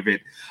going to give it.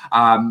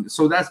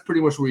 So that's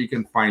pretty much where you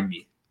can find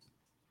me.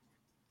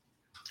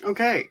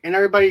 Okay. And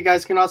everybody, you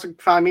guys can also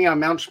find me on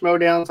Mount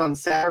Schmodowns on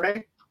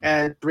Saturday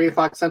at 3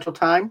 o'clock Central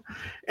Time.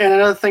 And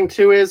another thing,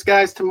 too, is,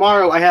 guys,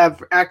 tomorrow I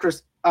have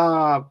actress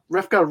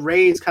Rivka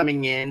Reyes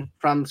coming in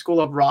from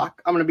School of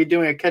Rock. I'm going to be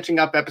doing a catching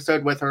up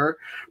episode with her.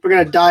 We're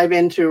going to dive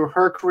into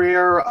her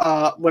career,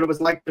 what it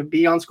was like to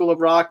be on School of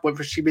Rock, what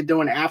she'd been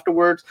doing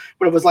afterwards,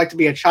 what it was like to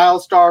be a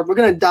child star. We're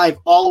going to dive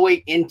all the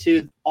way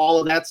into all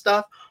of that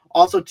stuff.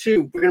 Also,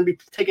 too, we're going to be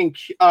taking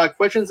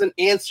questions and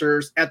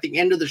answers at the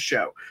end of the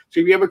show. So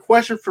if you have a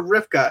question for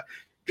Rivka,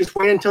 just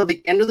wait until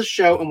the end of the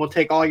show and we'll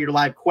take all your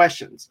live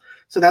questions.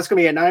 So that's going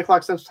to be at 9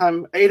 o'clock Central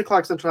Time, 8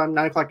 o'clock Central Time,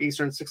 9 o'clock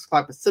Eastern, 6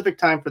 o'clock Pacific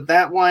Time for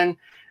that one.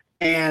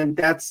 And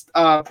that's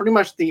pretty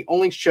much the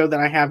only show that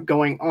I have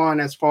going on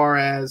as far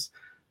as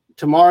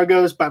tomorrow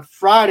goes. But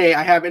Friday,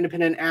 I have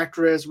independent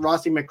actress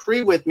Rossi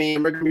McCree with me,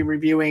 and we're going to be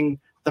reviewing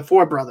The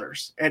Four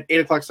Brothers at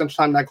 8 o'clock Central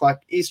Time, 9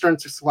 o'clock Eastern,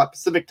 6 o'clock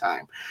Pacific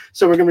Time.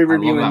 So we're going to be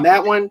reviewing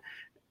that one.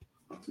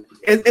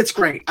 It's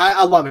great.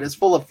 I love it. It's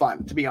full of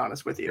fun, to be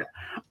honest with you.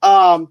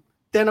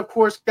 Then, of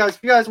course, guys,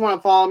 if you guys want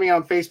to follow me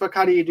on Facebook,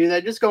 how do you do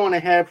that? Just go on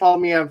ahead, follow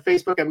me on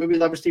Facebook at Movie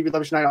Lovers TV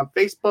Lovers Night on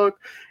Facebook,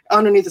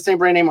 underneath the same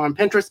brand name on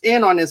Pinterest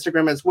and on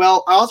Instagram as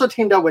well. I also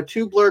teamed up with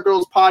Two Blur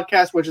Girls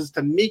podcast, which is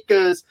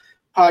Tamika's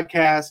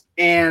podcast.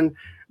 And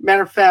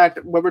matter of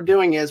fact, what we're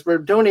doing is we're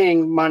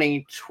donating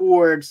money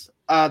towards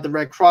the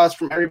Red Cross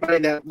from everybody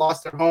that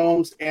lost their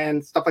homes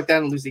and stuff like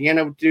that in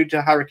Louisiana due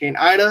to Hurricane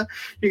Ida.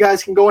 You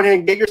guys can go ahead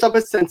and get yourself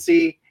a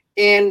Scentsy,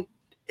 and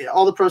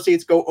all the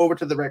proceeds go over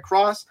to the Red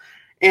Cross.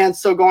 And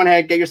so go on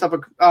ahead, get yourself a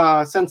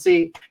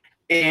Scentsy,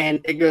 and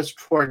it goes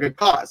for a good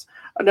cause.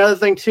 Another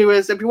thing, too,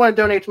 is if you want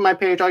to donate to my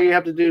page, all you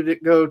have to do is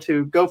go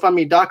to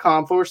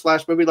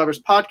GoFundMe.com/Movie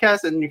Lovers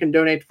Podcast, and you can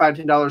donate $5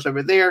 to $10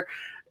 over there.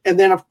 And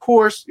then, of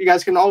course, you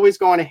guys can always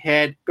go on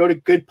ahead, go to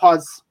Good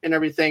Pods and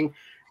everything.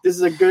 This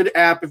is a good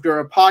app if you're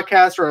a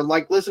podcaster or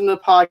like listen to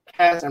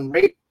podcasts and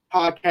rate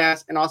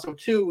podcasts, and also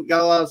too it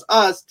allows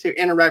us to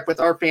interact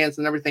with our fans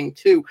and everything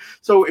too.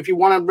 So if you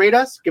want to rate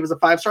us, give us a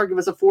 5-star, give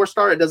us a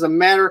 4-star, it doesn't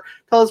matter.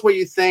 Tell us what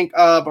you think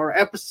of our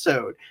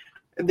episode.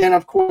 And then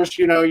of course,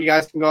 you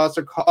guys can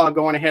also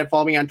go on ahead,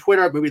 follow me on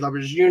Twitter at Movie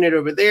Lovers Unit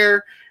over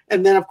there.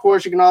 And then of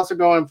course you can also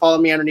go and follow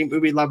me underneath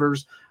Movie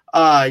Lovers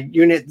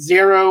Unit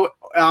 0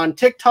 on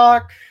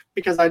TikTok,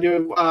 because I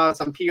do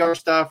some PR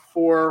stuff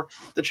for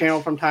the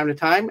channel from time to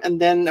time. And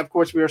then, of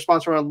course, we are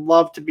sponsored. I'd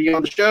love to be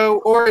on the show.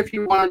 Or if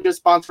you want to just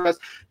sponsor us,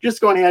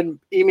 just go ahead and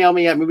email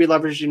me at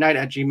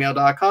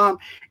movieloversunite@gmail.com.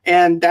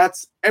 And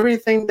that's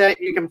everything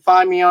that you can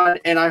find me on.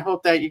 And I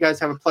hope that you guys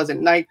have a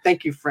pleasant night.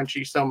 Thank you,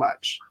 Frenchie, so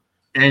much.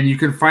 And you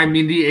can find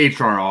me in the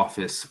HR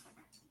office.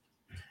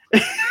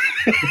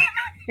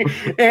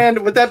 And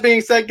with that being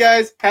said,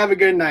 guys, have a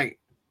good night.